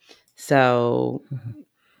solitary. So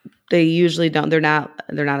they usually don't. They're not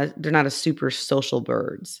a super social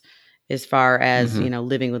birds as far as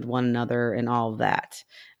living with one another and all of that.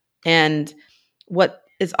 And what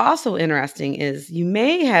is also interesting is you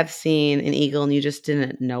may have seen an eagle and you just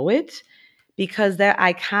didn't know it, because that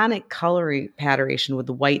iconic coloring pattern with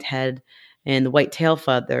the white head and the white tail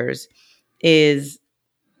feathers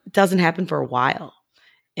doesn't happen for a while.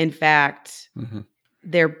 In fact,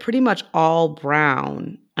 they're pretty much all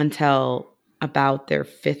brown until about their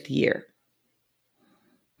 5th year.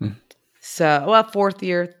 So, fourth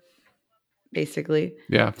year, basically.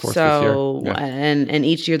 Yeah, fourth, so, 5th year. Yeah. And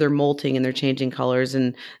each year they're molting and they're changing colors,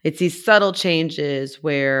 and it's these subtle changes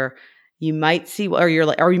where you might see, or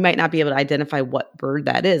you might not be able to identify what bird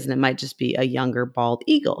that is, and it might just be a younger bald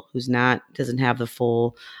eagle doesn't have the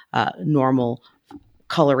full normal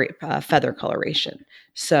feather coloration.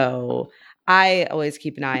 So I always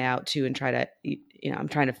keep an eye out too and try to, I'm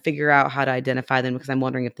trying to figure out how to identify them, because I'm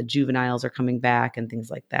wondering if the juveniles are coming back and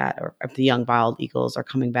things like that, or if the young bald eagles are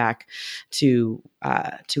coming back to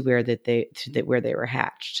where they were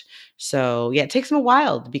hatched. So yeah, it takes them a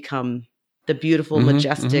while to become the beautiful,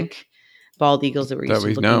 majestic bald eagles that we're used to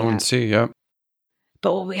looking know at. and see. Yeah.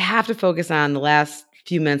 But what we have to focus on the last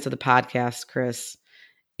few minutes of the podcast, Chris,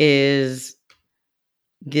 is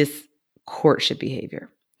this courtship behavior.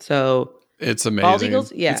 So It's amazing. bald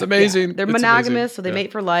eagles, It's amazing. Yeah. They're It's monogamous, amazing. so they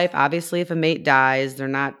mate for life. Obviously, if a mate dies, they're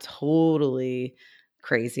not totally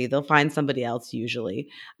crazy. They'll find somebody else usually.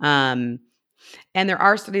 And there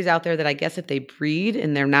are studies out there that I guess if they breed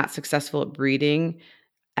and they're not successful at breeding,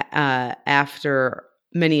 after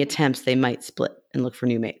many attempts, they might split and look for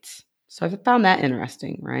new mates. So I found that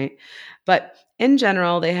interesting, right? But in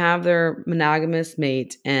general, they have their monogamous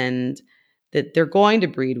mate and that they're going to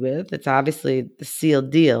breed with. It's obviously the sealed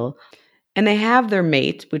deal. And they have their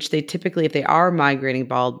mate, which they typically, if they are migrating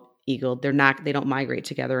bald eagle, they don't migrate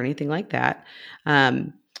together or anything like that.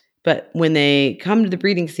 But when they come to the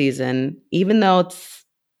breeding season, even though it's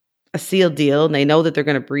a sealed deal and they know that they're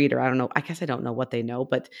going to breed, or I don't know, I guess I don't know what they know,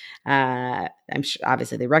 but I'm sure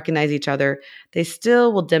obviously they recognize each other. They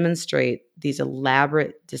still will demonstrate these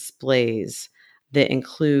elaborate displays that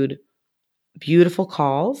include beautiful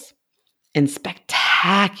calls and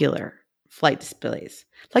spectacular flight displays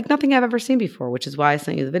like nothing I've ever seen before, which is why I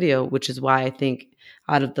sent you the video, which is why I think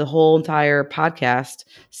out of the whole entire podcast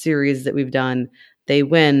series that we've done, they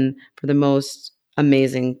win for the most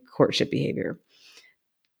amazing courtship behavior.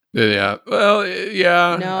 Yeah. Well,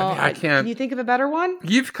 yeah. No, I can't. Can you think of a better one?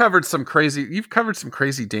 You've covered some crazy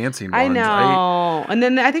dancing ones. I know. And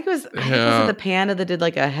then I think it was Yeah. the panda that did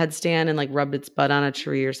like a headstand and like rubbed its butt on a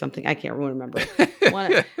tree or something. I can't remember.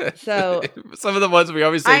 So some of the ones we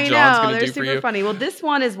always say John's going to do for you. They're super funny. Well, this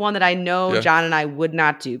one is one that I know John and I would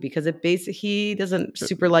not do because he doesn't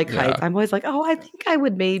super like heights. I'm always like, I think I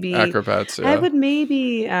would maybe acrobats. Yeah. I would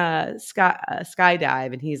maybe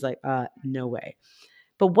skydive, and he's like, no way.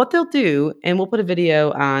 But what they'll do, and we'll put a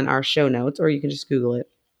video on our show notes, or you can just Google it.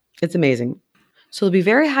 It's amazing. So they'll be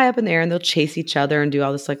very high up in the air and they'll chase each other and do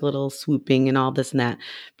all this like little swooping and all this and that.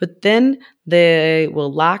 But then they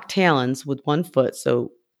will lock talons with one foot.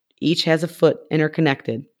 So each has a foot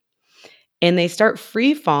interconnected. And they start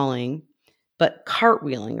free falling, but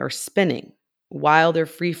cartwheeling or spinning while they're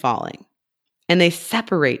free falling. And they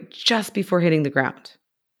separate just before hitting the ground.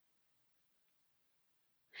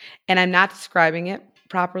 And I'm not describing it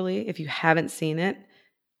properly. If you haven't seen it,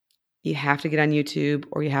 you have to get on YouTube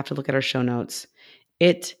or you have to look at our show notes.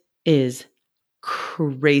 It is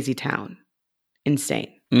crazy town.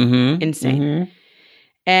 Insane. Mm-hmm. Insane. Mm-hmm.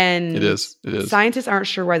 And it is. Scientists aren't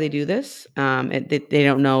sure why they do this. They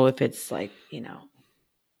don't know if it's like,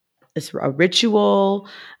 it's a ritual,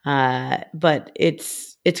 but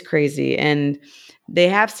it's crazy. And they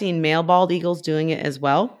have seen male bald eagles doing it as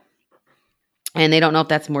well. And they don't know if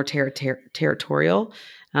that's more territorial.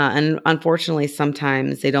 And unfortunately,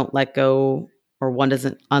 sometimes they don't let go or one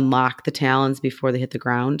doesn't unlock the talons before they hit the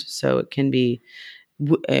ground. So it can be,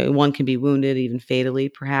 one can be wounded, even fatally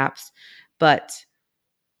perhaps. But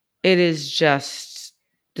it is just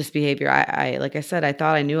this behavior. I like I said, I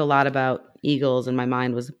thought I knew a lot about eagles and my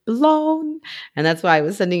mind was blown. And that's why I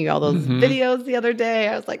was sending you all those videos the other day.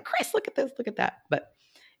 I was like, Chris, look at this, look at that. But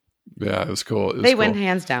yeah, it was cool. They went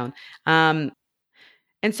hands down.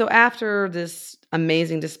 And so after this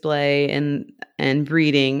amazing display and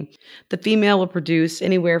breeding, the female will produce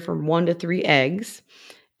anywhere from 1 to 3 eggs,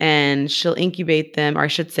 and she'll incubate them, or I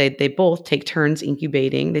should say they both take turns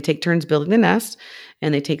incubating. They take turns building the nest,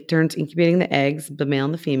 and they take turns incubating the eggs, the male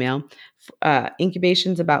and the female.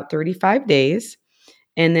 Incubation's about 35 days,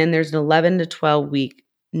 and then there's an 11 to 12 week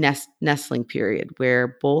nestling period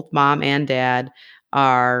where both mom and dad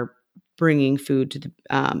are bringing food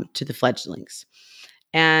to the fledglings.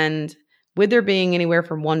 And with there being anywhere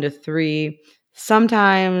from 1 to 3,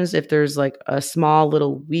 sometimes if there's like a small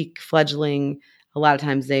little weak fledgling, a lot of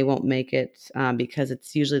times they won't make it because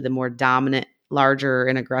it's usually the more dominant, larger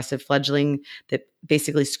and aggressive fledgling that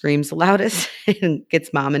basically screams the loudest and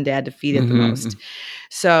gets mom and dad to feed it the most.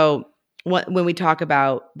 So when we talk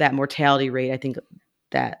about that mortality rate, I think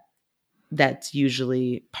that's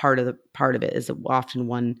usually part of it is that often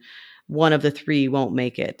one of the 3 won't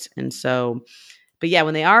make it. And so, but yeah,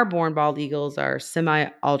 when they are born, bald eagles are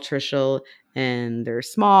semi-altricial and they're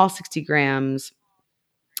small, 60 grams,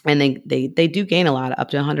 and they do gain a lot,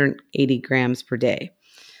 up to 180 grams per day.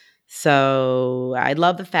 So I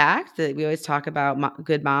love the fact that we always talk about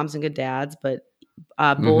good moms and good dads, but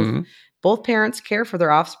both parents care for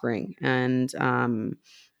their offspring, and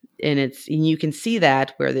you can see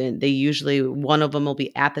that where they usually, one of them will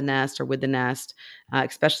be at the nest or with the nest,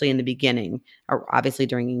 especially in the beginning, or obviously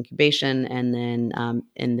during incubation, and then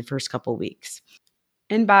in the first couple weeks.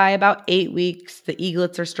 And by about 8 weeks, the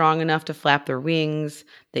eaglets are strong enough to flap their wings.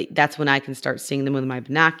 That's when I can start seeing them with my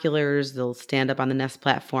binoculars. They'll stand up on the nest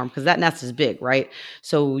platform because that nest is big, right?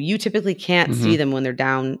 So you typically can't see them when they're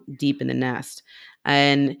down deep in the nest.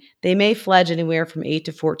 And they may fledge anywhere from 8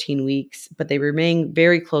 to 14 weeks, but they remain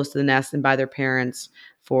very close to the nest and by their parents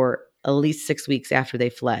for at least 6 weeks after they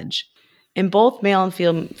fledge. And both male and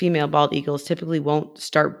female bald eagles typically won't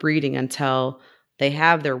start breeding until they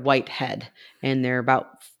have their white head and they're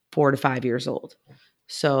about 4 to 5 years old.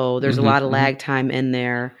 So there's a lot of lag time in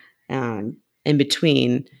there in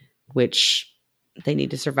between, which they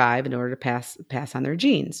need to survive in order to pass on their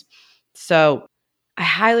genes. So I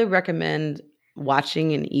highly recommend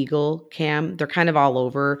watching an eagle cam. They're kind of all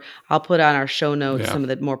over. I'll put on our show notes some of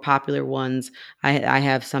the more popular ones. I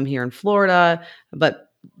have some here in Florida,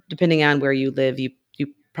 but depending on where you live, you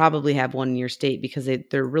probably have one in your state because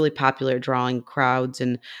they're really popular at drawing crowds.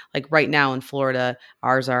 And like right now in Florida,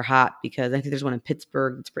 ours are hot because I think there's one in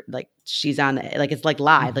Pittsburgh. It's like she's on it's like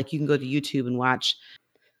live. Like you can go to YouTube and watch.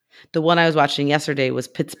 The one I was watching yesterday was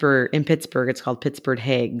in Pittsburgh. It's called Pittsburgh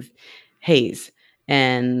Haze.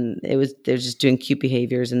 And they're just doing cute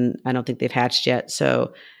behaviors, and I don't think they've hatched yet.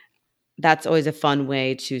 So that's always a fun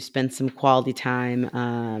way to spend some quality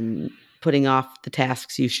time putting off the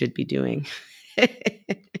tasks you should be doing.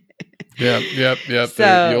 Yep.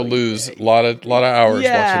 So, you'll lose a lot of hours watching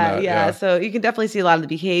that. Yeah. So you can definitely see a lot of the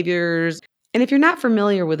behaviors. And if you're not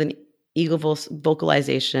familiar with an eagle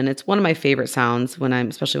vocalization, it's one of my favorite sounds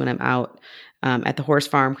especially when I'm out at the horse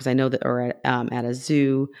farm, because I know that, or at a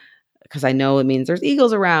zoo, because I know it means there's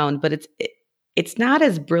eagles around. But it's not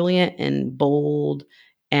as brilliant and bold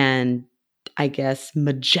and, I guess,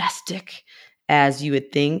 majestic as you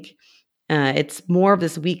would think. It's more of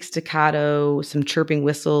this weak staccato, some chirping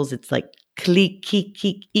whistles. It's like cleek, keek,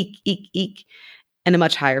 keek, eek, eek, eek, and a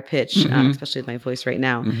much higher pitch, especially with my voice right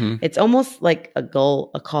now. It's almost like a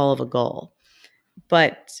call of a gull.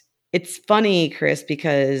 But it's funny, Chris,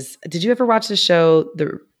 because did you ever watch the show,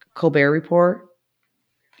 The Colbert Report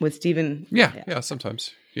with Stephen? Yeah,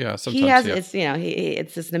 sometimes. Yeah, sometimes. He has, it's,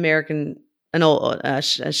 it's this an old a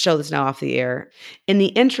show that's now off the air. In the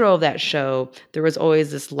intro of that show, there was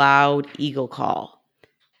always this loud eagle call,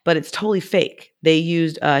 but it's totally fake. They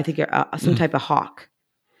used, I think, some type of hawk,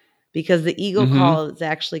 because the eagle call is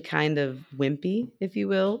actually kind of wimpy, if you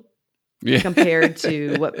will, compared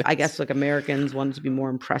to what I guess like Americans wanted to be more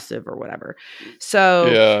impressive or whatever. So,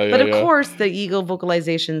 but of course, the eagle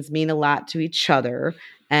vocalizations mean a lot to each other.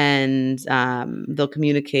 And they'll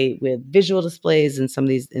communicate with visual displays in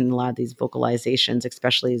a lot of these vocalizations,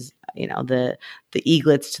 especially the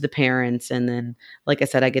eaglets to the parents. And then, like I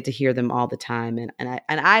said, I get to hear them all the time, and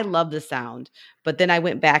I love the sound. But then I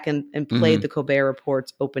went back and played the Colbert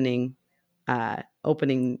Report's opening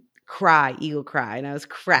cry, eagle cry, and I was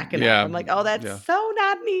cracking up. I'm like, oh, that's so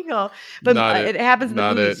not an eagle, but it happens in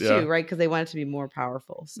the movies too, right? Because they want it to be more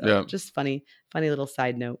powerful. So just funny little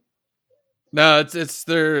side note. No, it's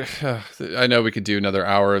there. I know we could do another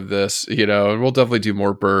hour of this, and we'll definitely do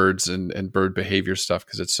more birds and bird behavior stuff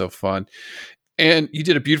because it's so fun. And you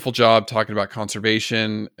did a beautiful job talking about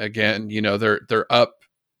conservation. Again, they're up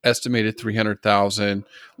estimated 300,000,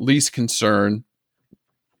 least concern.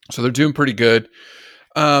 So they're doing pretty good.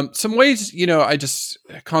 Some ways,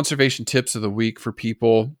 conservation tips of the week for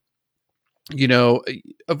people,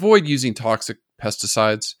 avoid using toxic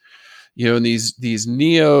pesticides. And these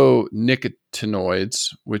neonicotinoids,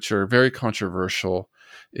 which are very controversial,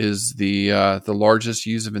 is the largest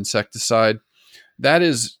use of insecticide. That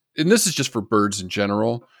is, and this is just for birds in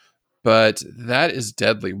general, but that is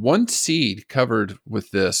deadly. One seed covered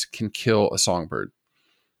with this can kill a songbird.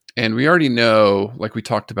 And we already know, like we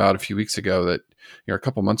talked about a few weeks ago, that a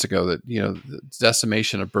couple months ago, that the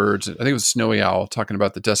decimation of birds. I think it was Snowy Owl talking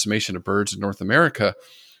about the decimation of birds in North America.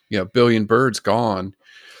 Billion birds gone.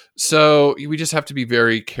 So we just have to be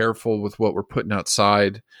very careful with what we're putting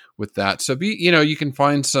outside with that. So you can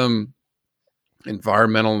find some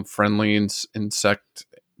environmental friendly insect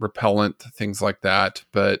repellent, things like that,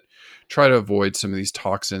 but try to avoid some of these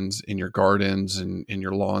toxins in your gardens and in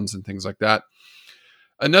your lawns and things like that.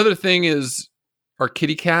 Another thing is our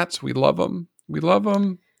kitty cats. We love them,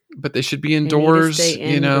 but they should be indoors. They need to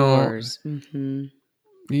stay indoors.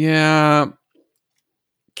 Yeah.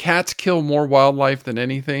 Cats kill more wildlife than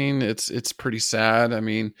anything. It's pretty sad. I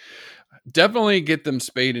mean, definitely get them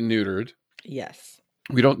spayed and neutered. Yes.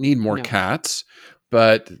 We don't need more cats,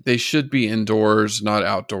 but they should be indoors, not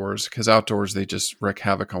outdoors, because outdoors they just wreak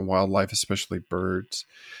havoc on wildlife, especially birds.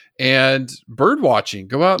 And bird watching.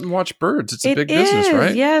 Go out and watch birds. It's a big business,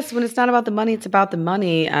 right? Yes. When it's not about the money, it's about the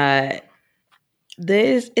money.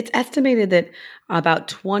 It's estimated that about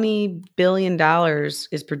 $20 billion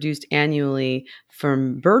is produced annually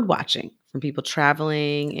from bird watching, from people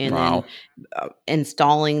traveling and then,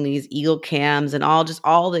 installing these eagle cams and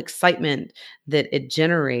all the excitement that it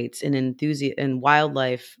generates in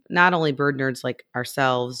wildlife, not only bird nerds like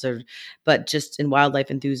ourselves, but just in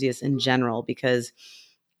wildlife enthusiasts in general, because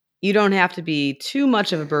you don't have to be too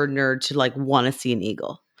much of a bird nerd to want to see an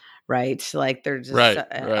eagle, right? Like they're just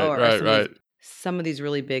right. Some of these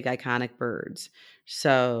really big iconic birds.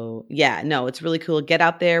 So it's really cool. Get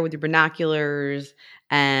out there with your binoculars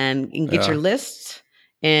and get your list.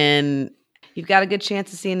 And you've got a good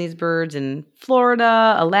chance of seeing these birds in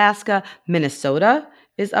Florida, Alaska, Minnesota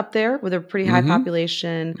is up there with a pretty high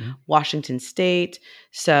population, Washington State.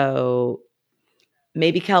 So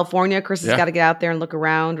maybe California. Chris has got to get out there and look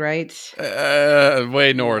around, right?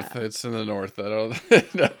 Way north. Yeah. It's in the north. I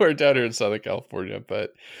don't know. We're down here in Southern California.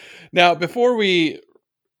 But now, before we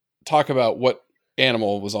talk about what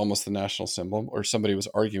animal was almost the national symbol, or somebody was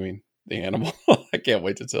arguing the animal, I can't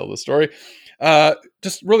wait to tell the story.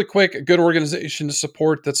 Just really quick, a good organization to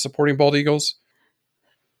support that's supporting bald eagles.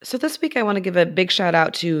 So this week, I want to give a big shout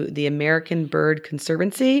out to the American Bird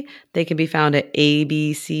Conservancy. They can be found at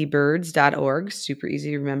abcbirds.org. Super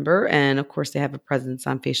easy to remember. And of course, they have a presence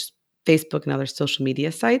on Facebook and other social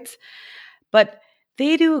media sites. But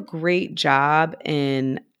they do a great job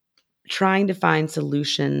in trying to find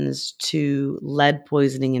solutions to lead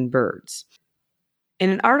poisoning in birds. And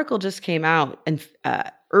an article just came out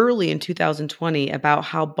early in 2020 about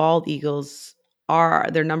how bald eagles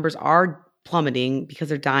their numbers are plummeting because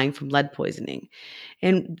they're dying from lead poisoning.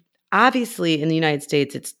 And Obviously, in the United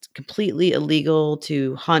States, it's completely illegal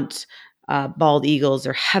to hunt bald eagles.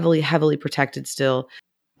 They're heavily, heavily protected still.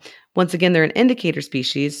 Once again, they're an indicator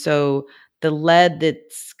species. So the lead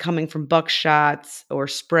that's coming from buckshots or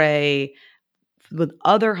spray with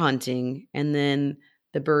other hunting, and then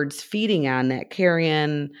the birds feeding on that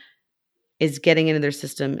carrion is getting into their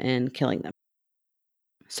system and killing them.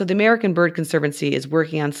 So the American Bird Conservancy is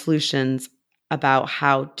working on solutions about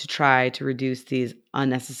how to try to reduce these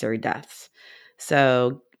unnecessary deaths.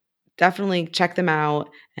 So definitely check them out,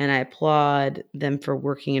 and I applaud them for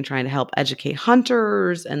working and trying to help educate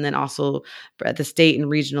hunters, and then also at the state and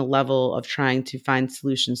regional level of trying to find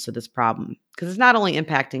solutions to this problem, because it's not only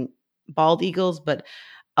impacting bald eagles but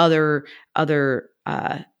other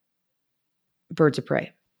birds of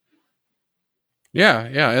prey. Yeah,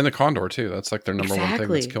 and the condor too. That's like their number one thing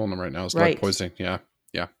Exactly. that's killing them right now is Right. lead poisoning. Yeah.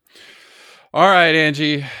 All right,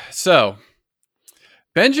 Angie. So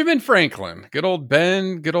Benjamin Franklin, good old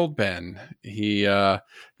Ben. He, had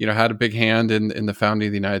a big hand in the founding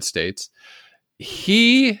of the United States.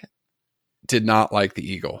 He did not like the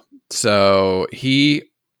eagle, so he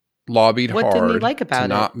lobbied What hard didn't he like about to it?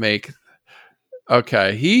 not make.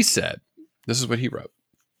 Okay, he said, this is what he wrote,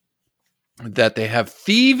 that they have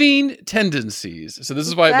thieving tendencies. So this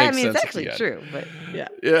is why it makes sense. It's actually true, but yeah.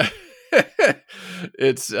 Yeah.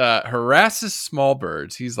 It's harasses small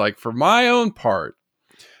birds. He's like, for my own part,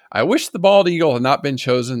 I wish the bald eagle had not been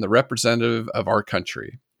chosen the representative of our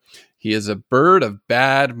country. He is a bird of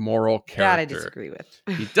bad moral character. That I disagree with.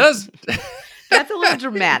 He does. That's a little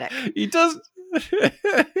dramatic. He does.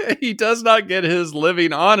 He does not get his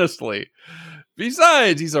living honestly.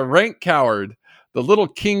 Besides, he's a rank coward. The little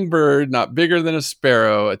kingbird, not bigger than a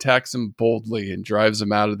sparrow, attacks him boldly and drives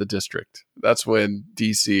him out of the district. That's when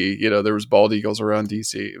DC, there was bald eagles around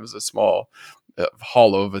DC. It was a small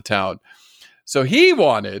hollow of a town. So he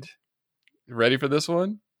wanted, ready for this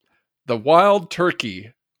one? The wild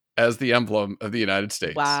turkey as the emblem of the United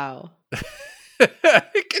States. Wow.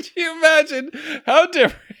 Could you imagine how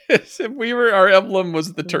different if our emblem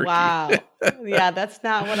was the turkey? Wow. Yeah, that's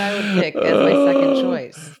not what I would pick as my second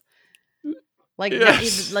choice. Like,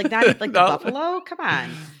 Yes. not the buffalo? Come on.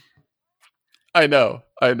 I know.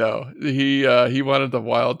 He wanted the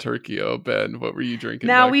wild turkey. Oh, Ben, what were you drinking?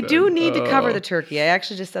 Now, back we then? do need to cover Oh. the turkey. I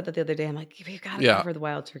actually just said that the other day. I'm like, we've got to Yeah. cover the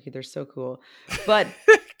wild turkey. They're so cool. But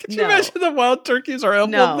Could you imagine the wild turkeys are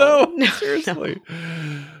emblem No. though? No.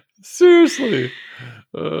 Seriously.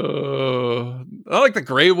 I like the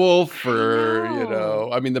gray wolf or,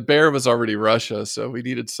 know. the bear was already Russia, so we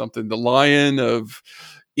needed something. The lion of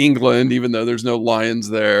England, even though there's no lions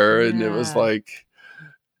there. And it was Yeah. like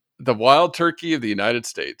the wild turkey of the United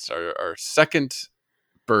States, our second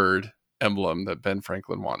bird emblem that Ben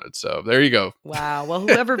Franklin wanted. So there you go. Wow. Well,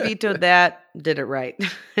 whoever vetoed that did it right.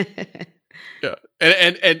 Yeah.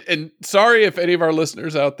 And sorry if any of our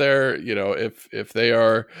listeners out there, if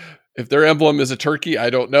their emblem is a turkey, I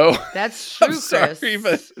don't know. That's true, I'm sorry, Chris.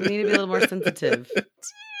 but- We need to be a little more sensitive.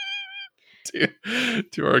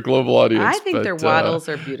 to our global audience. I think their waddles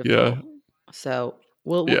are beautiful. yeah. So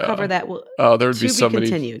we'll Yeah. cover that. There would To be so many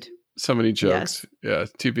continued. so many jokes. Yeah,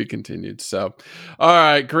 to be continued. So, all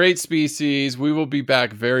right, great species. We will be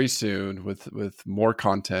back very soon with more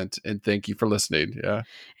content. And thank you for listening. Yeah.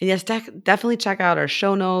 And yes, definitely check out our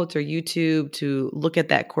show notes or YouTube to look at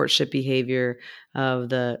that courtship behavior of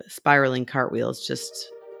the spiraling cartwheel. It's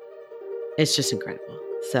just incredible.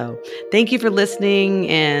 So thank you for listening.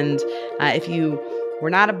 And if you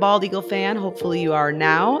were not a bald eagle fan, hopefully you are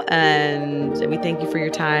now. And we thank you for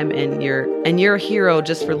your time, and you're a hero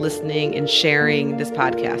just for listening and sharing this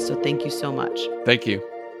podcast. So thank you so much. Thank you.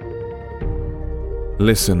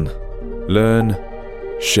 Listen, learn,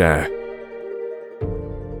 share.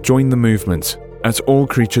 Join the movement at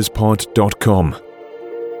allcreaturespod.com.